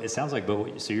 So it sounds like,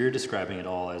 so you're describing it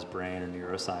all as brain and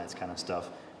neuroscience kind of stuff.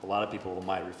 A lot of people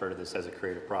might refer to this as a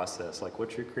creative process.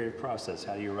 What's your creative process?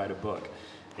 How do you write a book?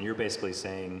 And you're basically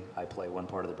saying, I play one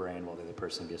part of the brain while the other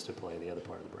person gets to play the other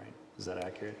part of the brain. Is that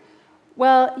accurate?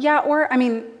 Well, yeah, or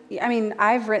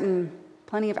I've written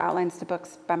plenty of outlines to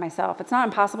books by myself. It's not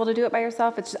impossible to do it by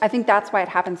yourself. I think that's why it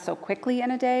happens so quickly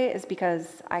in a day is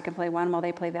because I can play one while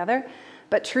they play the other.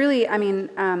 But truly,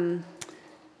 I'll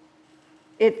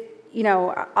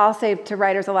say to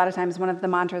writers a lot of times, one of the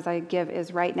mantras I give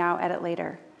is write now, edit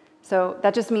later. So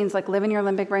that just means live in your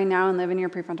limbic brain now and live in your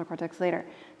prefrontal cortex later.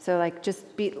 So just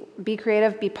be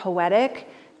creative, be poetic.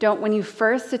 When you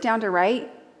first sit down to write,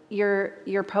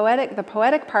 the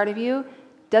poetic part of you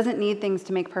doesn't need things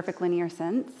to make perfect linear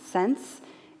sense.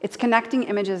 It's connecting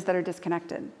images that are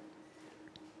disconnected.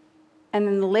 And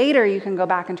then later you can go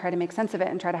back and try to make sense of it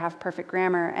and try to have perfect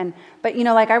grammar. But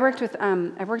I've worked with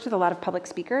a lot of public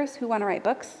speakers who want to write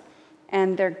books,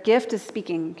 and their gift is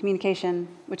speaking, communication,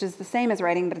 which is the same as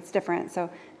writing, but it's different. So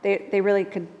they really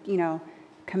could,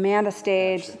 command a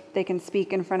stage. Gotcha. They can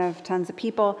speak in front of tons of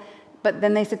people, but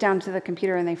then they sit down to the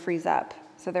computer and they freeze up.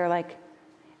 So they're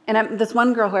this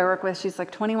one girl who I work with, she's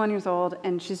 21 years old,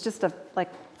 and she's just a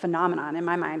phenomenon in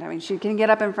my mind. She can get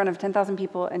up in front of 10,000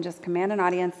 people and just command an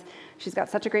audience. She's got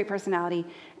such a great personality.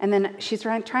 And then she's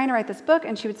trying to write this book,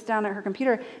 and she would sit down at her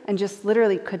computer and just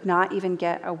literally could not even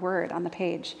get a word on the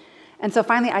page. And so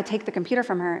finally I take the computer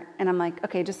from her, and I'm like,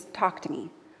 okay, just talk to me.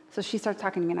 So she starts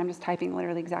talking to me, and I'm just typing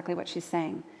literally exactly what she's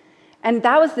saying. And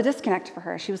that was the disconnect for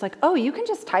her. She was like, oh, you can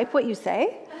just type what you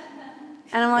say?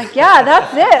 And I'm like, yeah,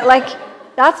 that's it.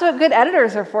 That's what good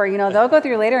editors are for. They'll go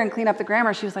through later and clean up the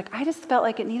grammar. She was like, I just felt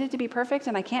like it needed to be perfect,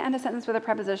 and I can't end a sentence with a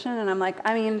preposition. And I'm like,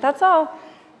 that's all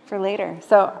for later.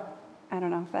 So I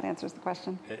don't know if that answers the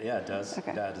question. Yeah, it does.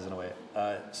 Okay. Yeah, it does in a way.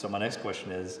 So my next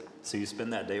question is, so you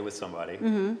spend that day with somebody.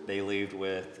 Mm-hmm. They leave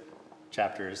with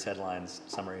chapters, headlines,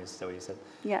 summaries, is that what you said?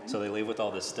 Yeah. So they leave with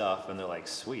all this stuff, and they're like,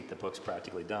 sweet, the book's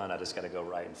practically done. I just got to go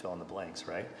write and fill in the blanks,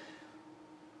 right?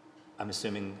 I'm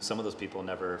assuming some of those people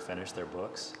never finish their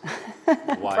books.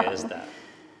 Why is that?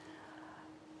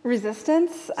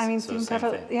 Resistance. I mean, So same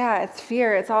thing. yeah, it's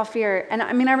fear. It's all fear. And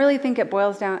I mean, I really think it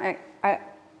boils down.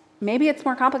 Maybe it's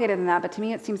more complicated than that, but to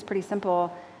me, it seems pretty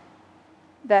simple.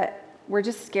 That we're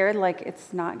just scared, like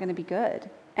it's not going to be good.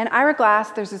 And Ira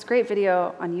Glass, there's this great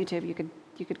video on YouTube.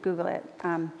 You could Google it.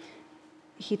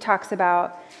 He talks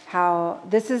about how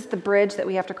this is the bridge that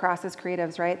we have to cross as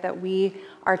creatives, right? That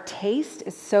our taste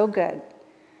is so good.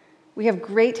 We have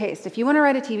great taste. If you want to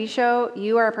write a TV show,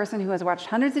 you are a person who has watched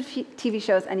hundreds of TV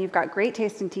shows, and you've got great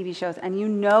taste in TV shows, and you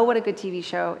know what a good TV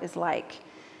show is like.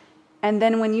 And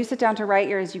then when you sit down to write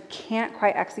yours, you can't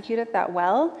quite execute it that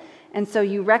well, and so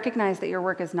you recognize that your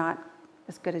work is not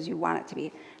as good as you want it to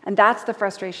be. And that's the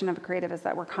frustration of a creative, is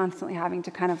that we're constantly having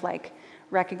to kind of like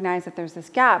recognize that there's this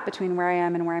gap between where I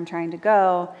am and where I'm trying to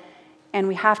go, and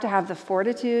we have to have the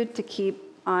fortitude to keep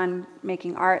on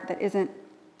making art that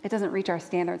doesn't reach our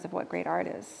standards of what great art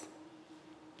is.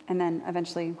 And then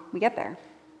eventually we get there.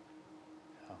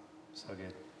 Oh, so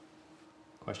good.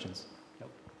 Questions? Yep.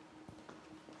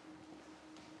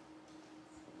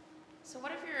 So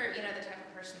what if you're, the type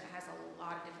of person that has a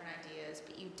lot of different ideas,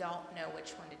 but you don't know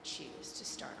which one to choose to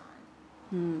start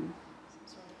on?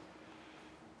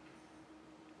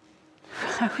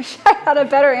 I wish I had a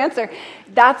better answer.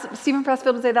 Stephen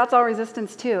Pressfield would say that's all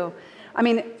resistance too. I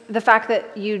mean, the fact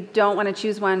that you don't want to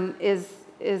choose one is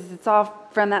it's all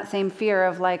from that same fear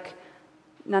of like,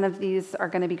 none of these are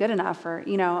going to be good enough, or,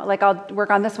 like I'll work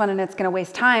on this one and it's going to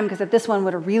waste time, because if this one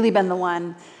would have really been the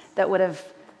one that would have,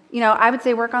 I would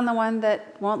say work on the one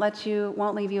that won't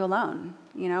leave you alone.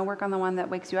 Work on the one that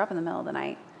wakes you up in the middle of the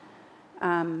night.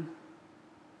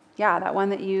 Yeah, that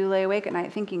one that you lay awake at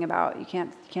night thinking about. You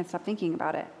can't stop thinking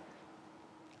about it.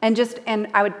 And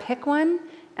I would pick one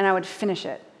and I would finish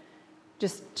it.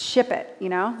 Just ship it,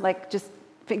 like just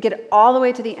get it all the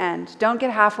way to the end. Don't get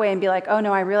halfway and be like, oh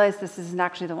no, I realized this isn't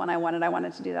actually the one I wanted. I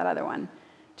wanted to do that other one.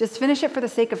 Just finish it for the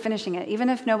sake of finishing it. Even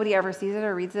if nobody ever sees it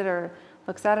or reads it or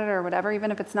looks at it or whatever,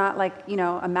 even if it's not like,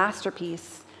 a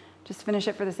masterpiece, just finish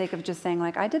it for the sake of just saying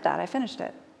like, I did that, I finished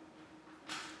it.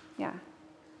 Yeah.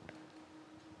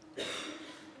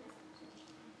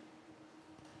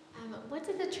 What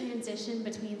did the transition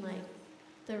between like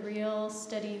the real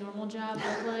steady normal job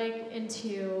look like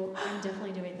into I'm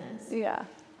definitely doing this? Yeah,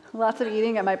 lots of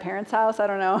eating at my parents' house. I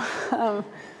don't know.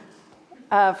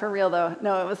 For real though,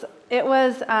 no, it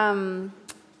was.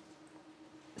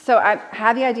 So I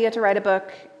had the idea to write a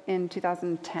book in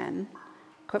 2010.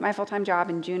 Quit my full-time job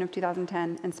in June of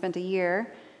 2010 and spent a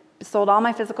year, sold all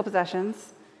my physical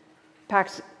possessions,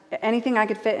 packed anything I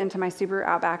could fit into my Subaru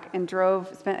Outback, and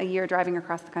spent a year driving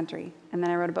across the country. And then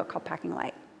I wrote a book called Packing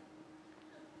Light.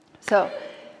 So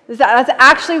that's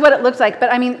actually what it looks like.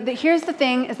 But I mean, here's the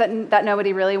thing is that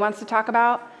nobody really wants to talk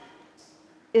about,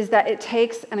 is that it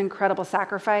takes an incredible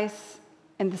sacrifice.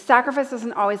 And the sacrifice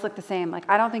doesn't always look the same. Like,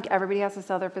 I don't think everybody has to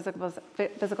sell their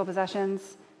physical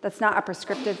possessions. That's not a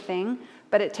prescriptive thing.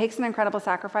 But it takes an incredible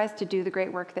sacrifice to do the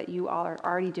great work that you all are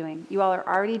already doing. You all are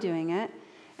already doing it.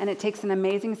 And it takes an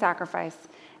amazing sacrifice.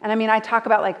 And I mean, I talk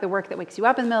about like the work that wakes you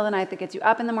up in the middle of the night, that gets you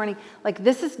up in the morning. Like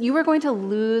you are going to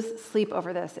lose sleep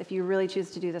over this if you really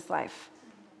choose to do this life.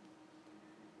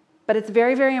 But it's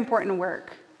very, very important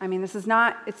work. I mean, this is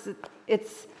not,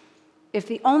 if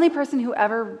the only person who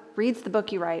ever reads the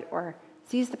book you write or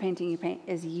sees the painting you paint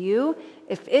is you,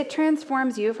 if it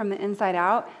transforms you from the inside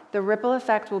out, the ripple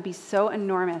effect will be so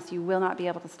enormous, you will not be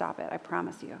able to stop it, I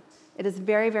promise you. It is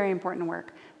very, very important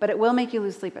work, but it will make you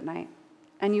lose sleep at night.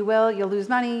 And you'll lose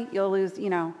money, you'll lose,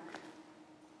 you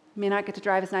may not get to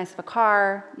drive as nice of a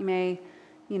car, you may,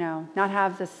 not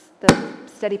have the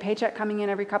steady paycheck coming in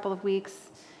every couple of weeks.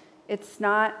 It's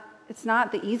not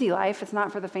the easy life, it's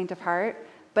not for the faint of heart,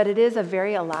 but it is a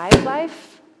very alive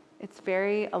life. It's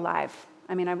very alive.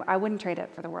 I mean, I wouldn't trade it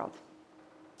for the world.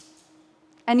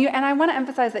 And I want to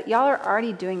emphasize that y'all are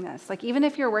already doing this. Like, even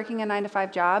if you're working a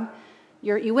 9-to-5 job,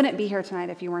 you wouldn't be here tonight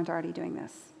if you weren't already doing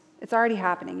this. It's already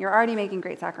happening. You're already making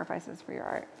great sacrifices for your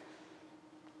art.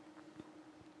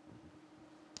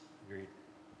 Agreed.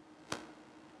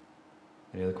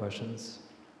 Any other questions?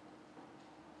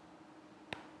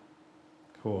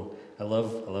 Cool. I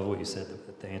love what you said,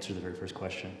 the answer to the very first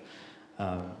question.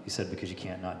 You said because you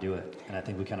can't not do it. And I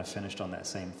think we kind of finished on that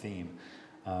same theme.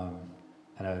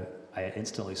 And I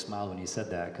instantly smiled when you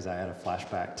said that, because I had a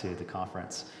flashback to the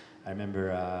conference. I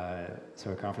remember,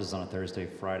 so our conference is on a Thursday,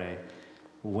 Friday.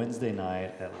 Wednesday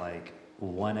night at like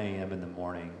 1 a.m. in the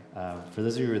morning. For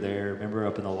those of you who were there, remember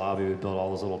up in the lobby, we built all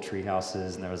those little tree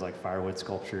houses, and there was like firewood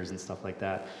sculptures and stuff like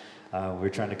that. We were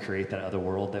trying to create that other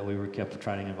world that we were kept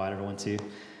trying to invite everyone to.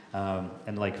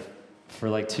 And like for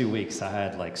like 2 weeks, I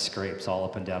had like scrapes all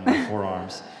up and down my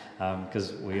forearms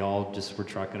because we all just were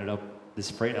trucking it up this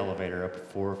freight elevator up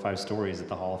 4 or 5 stories at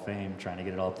the Hall of Fame, trying to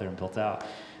get it all up there and built out.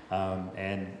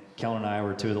 And Kellen and I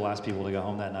were 2 of the last people to go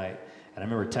home that night. And I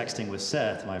remember texting with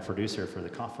Seth, my producer for the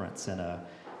conference, and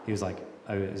he was like,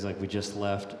 we just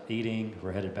left eating.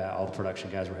 We're headed back. All the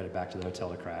production guys were headed back to the hotel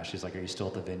to crash. He's like, are you still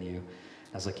at the venue?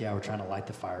 I was like, yeah, we're trying to light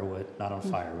the firewood, not on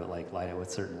fire, but like light it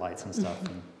with certain lights and stuff.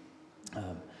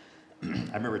 And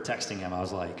I remember texting him. I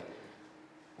was like,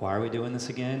 why are we doing this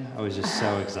again? I was just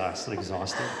so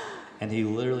exhausted. And he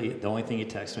literally, the only thing he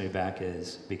texted me back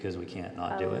is, because we can't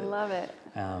not do it. I love it.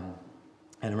 And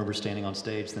I remember standing on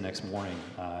stage the next morning,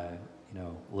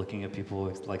 looking at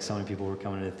people, like so many people were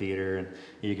coming to the theater, and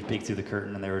you could peek through the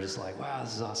curtain, and they were just like, wow,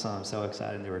 this is awesome, I'm so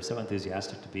excited. And they were so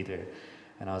enthusiastic to be there.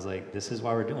 And I was like, this is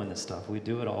why we're doing this stuff. We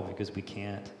do it all because we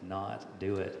can't not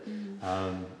do it.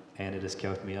 Mm-hmm. And it has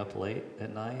kept me up late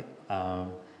at night.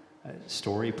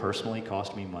 Story personally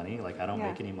cost me money. Like, I don't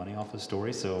make any money off of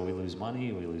story, so we lose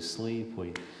money, we lose sleep,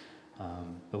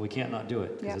 but we can't not do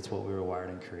it because it's what we were wired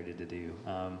and created to do.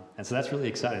 And so that's really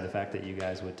exciting, the fact that you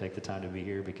guys would take the time to be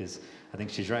here, because I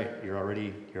think she's right. You're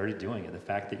already doing it. The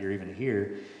fact that you're even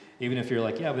here, even if you're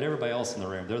like, yeah, but everybody else in the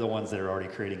room, they're the ones that are already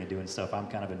creating and doing stuff. I'm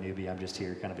kind of a newbie. I'm just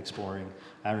here kind of exploring.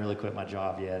 I haven't really quit my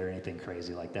job yet or anything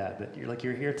crazy like that. But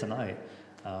you're here tonight.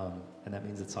 And that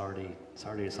means it's already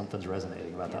something's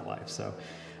resonating about that life. So,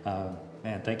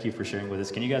 man, thank you for sharing with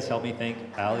us. Can you guys help me thank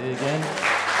Allie again?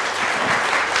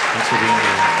 Thanks for being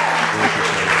here. Really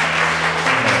appreciate it.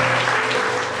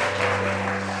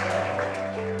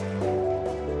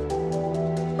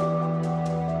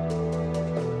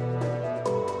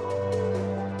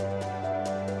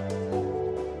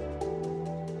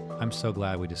 I'm so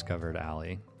glad we discovered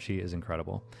Allie. She is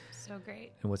incredible. So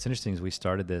great. And what's interesting is we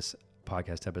started this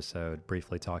podcast episode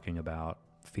briefly talking about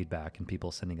feedback and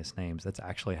people sending us names. That's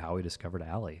actually how we discovered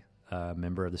Allie. A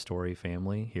member of the Story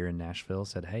family here in Nashville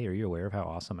said, hey, are you aware of how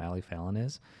awesome Allie Fallon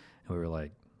is? And we were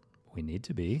like, we need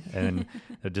to be. And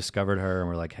discovered her, and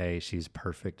we're like, hey, she's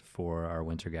perfect for our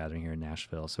winter gathering here in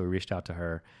Nashville. So we reached out to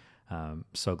her.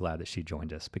 So glad that she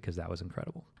joined us, because that was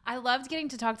incredible. I loved getting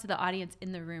to talk to the audience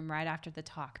in the room right after the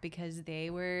talk, because they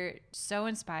were so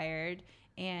inspired,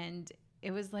 and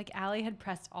it was like Allie had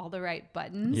pressed all the right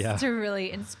buttons to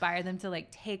really inspire them to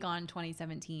like take on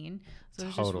 2017. So it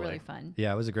was just really fun.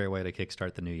 Yeah, it was a great way to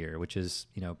kickstart the new year, which is,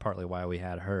 partly why we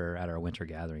had her at our winter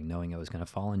gathering, knowing it was going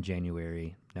to fall in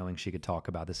January, knowing she could talk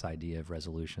about this idea of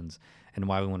resolutions, and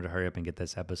why we wanted to hurry up and get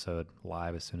this episode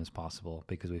live as soon as possible,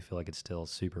 because we feel like it's still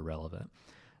super relevant.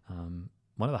 One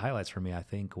of the highlights for me, I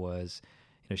think, was,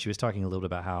 she was talking a little bit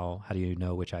about how do you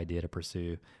know which idea to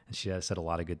pursue, and she has said a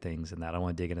lot of good things in that. I don't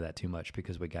want to dig into that too much,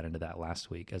 because we got into that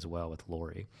last week as well with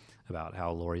Lori, about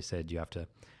how Lori said you have to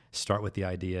start with the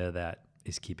idea that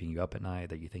is keeping you up at night,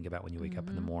 that you think about when you wake up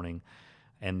in the morning,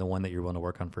 and the one that you're willing to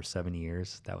work on for 7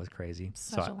 years. That was crazy.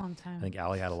 Such a long time. I think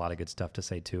Allie had a lot of good stuff to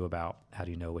say too about how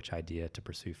do you know which idea to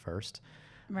pursue first.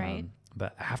 Right.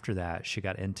 But after that, she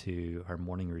got into her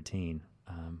morning routine,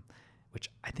 which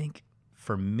I think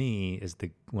for me is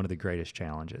one of the greatest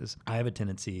challenges. I have a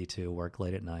tendency to work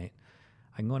late at night.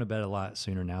 I can go to bed a lot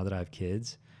sooner now that I have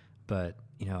kids, but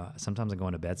sometimes I'm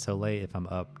going to bed so late if I'm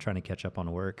up trying to catch up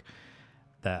on work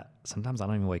that sometimes I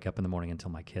don't even wake up in the morning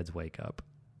until my kids wake up.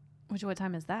 What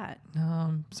time is that?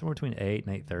 Somewhere between 8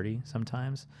 and 8:30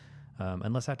 sometimes,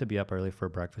 unless I have to be up early for a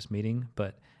breakfast meeting.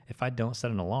 But if I don't set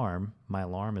an alarm, my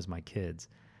alarm is my kids.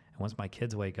 And once my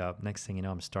kids wake up, next thing you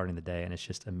know, I'm starting the day, and it's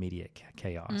just immediate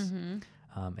chaos.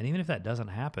 Mm-hmm. And even if that doesn't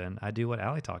happen, I do what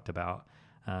Allie talked about,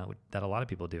 that a lot of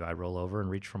people do. I roll over and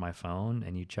reach for my phone,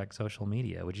 and you check social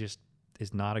media, which just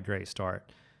is not a great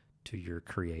start to your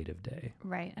creative day.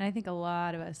 Right. And I think a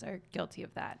lot of us are guilty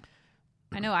of that.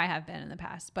 I know I have been in the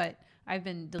past, but I've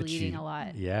been deleting a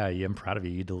lot. Yeah, I'm proud of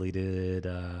you. You deleted,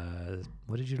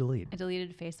 what did you delete? I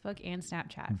deleted Facebook and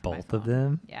Snapchat. Both of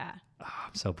them? Yeah. Oh,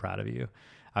 I'm so proud of you.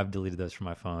 I've deleted those from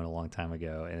my phone a long time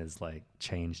ago, and it's like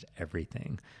changed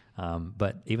everything.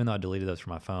 But even though I deleted those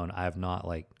from my phone, I have not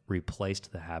like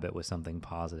replaced the habit with something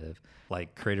positive,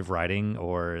 like creative writing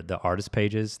or the artist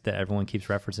pages that everyone keeps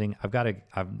referencing.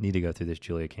 I need to go through this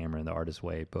Julia Cameron, The Artist's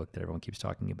Way book that everyone keeps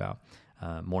talking about.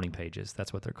 Morning pages,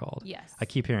 that's what they're called. Yes. I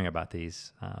keep hearing about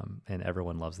these, and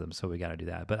everyone loves them, so we got to do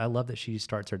that. But I love that she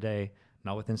starts her day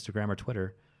not with Instagram or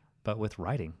Twitter, but with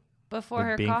writing. Before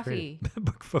her coffee.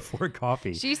 Before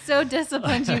coffee. She's so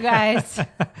disciplined, you guys.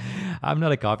 I'm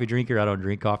not a coffee drinker. I don't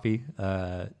drink coffee.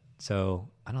 So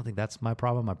I don't think that's my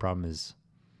problem. My problem is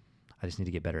I just need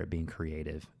to get better at being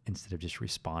creative instead of just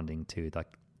responding to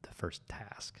like the first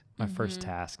task. My first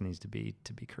task needs to be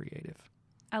creative.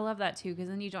 I love that too, because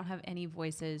then you don't have any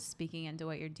voices speaking into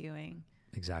what you're doing.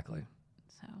 Exactly.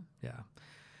 So yeah.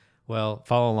 Well,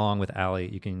 follow along with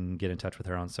Allie. You can get in touch with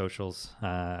her on socials.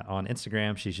 On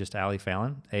Instagram, she's just Allie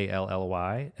Fallon,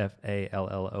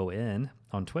 ALLYFALLON.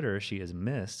 On Twitter, she is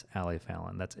Miss Allie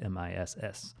Fallon. That's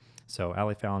MISS. So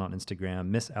Allie Fallon on Instagram,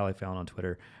 Miss Allie Fallon on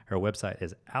Twitter. Her website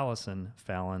is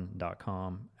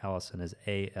AllisonFallon.com. Allison is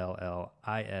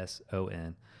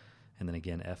ALLISON. And then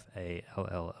again,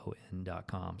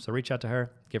 FALLON.com. So reach out to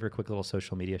her, give her a quick little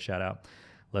social media shout out.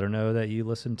 Let her know that you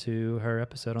listened to her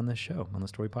episode on this show, on the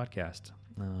Story Podcast,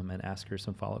 and ask her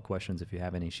some follow-up questions if you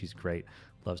have any. She's great.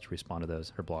 Loves to respond to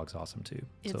those. Her blog's awesome too.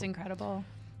 It's incredible.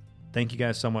 Thank you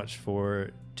guys so much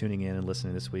for tuning in and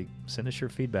listening this week. Send us your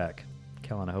feedback.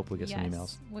 Kellen, I hope we get some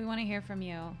emails. We want to hear from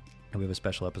you. And we have a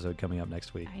special episode coming up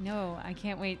next week. I know. I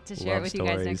can't wait to share it with you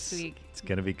guys next week. It's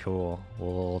going to be cool.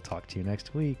 We'll talk to you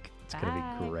next week. It's going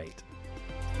to be great.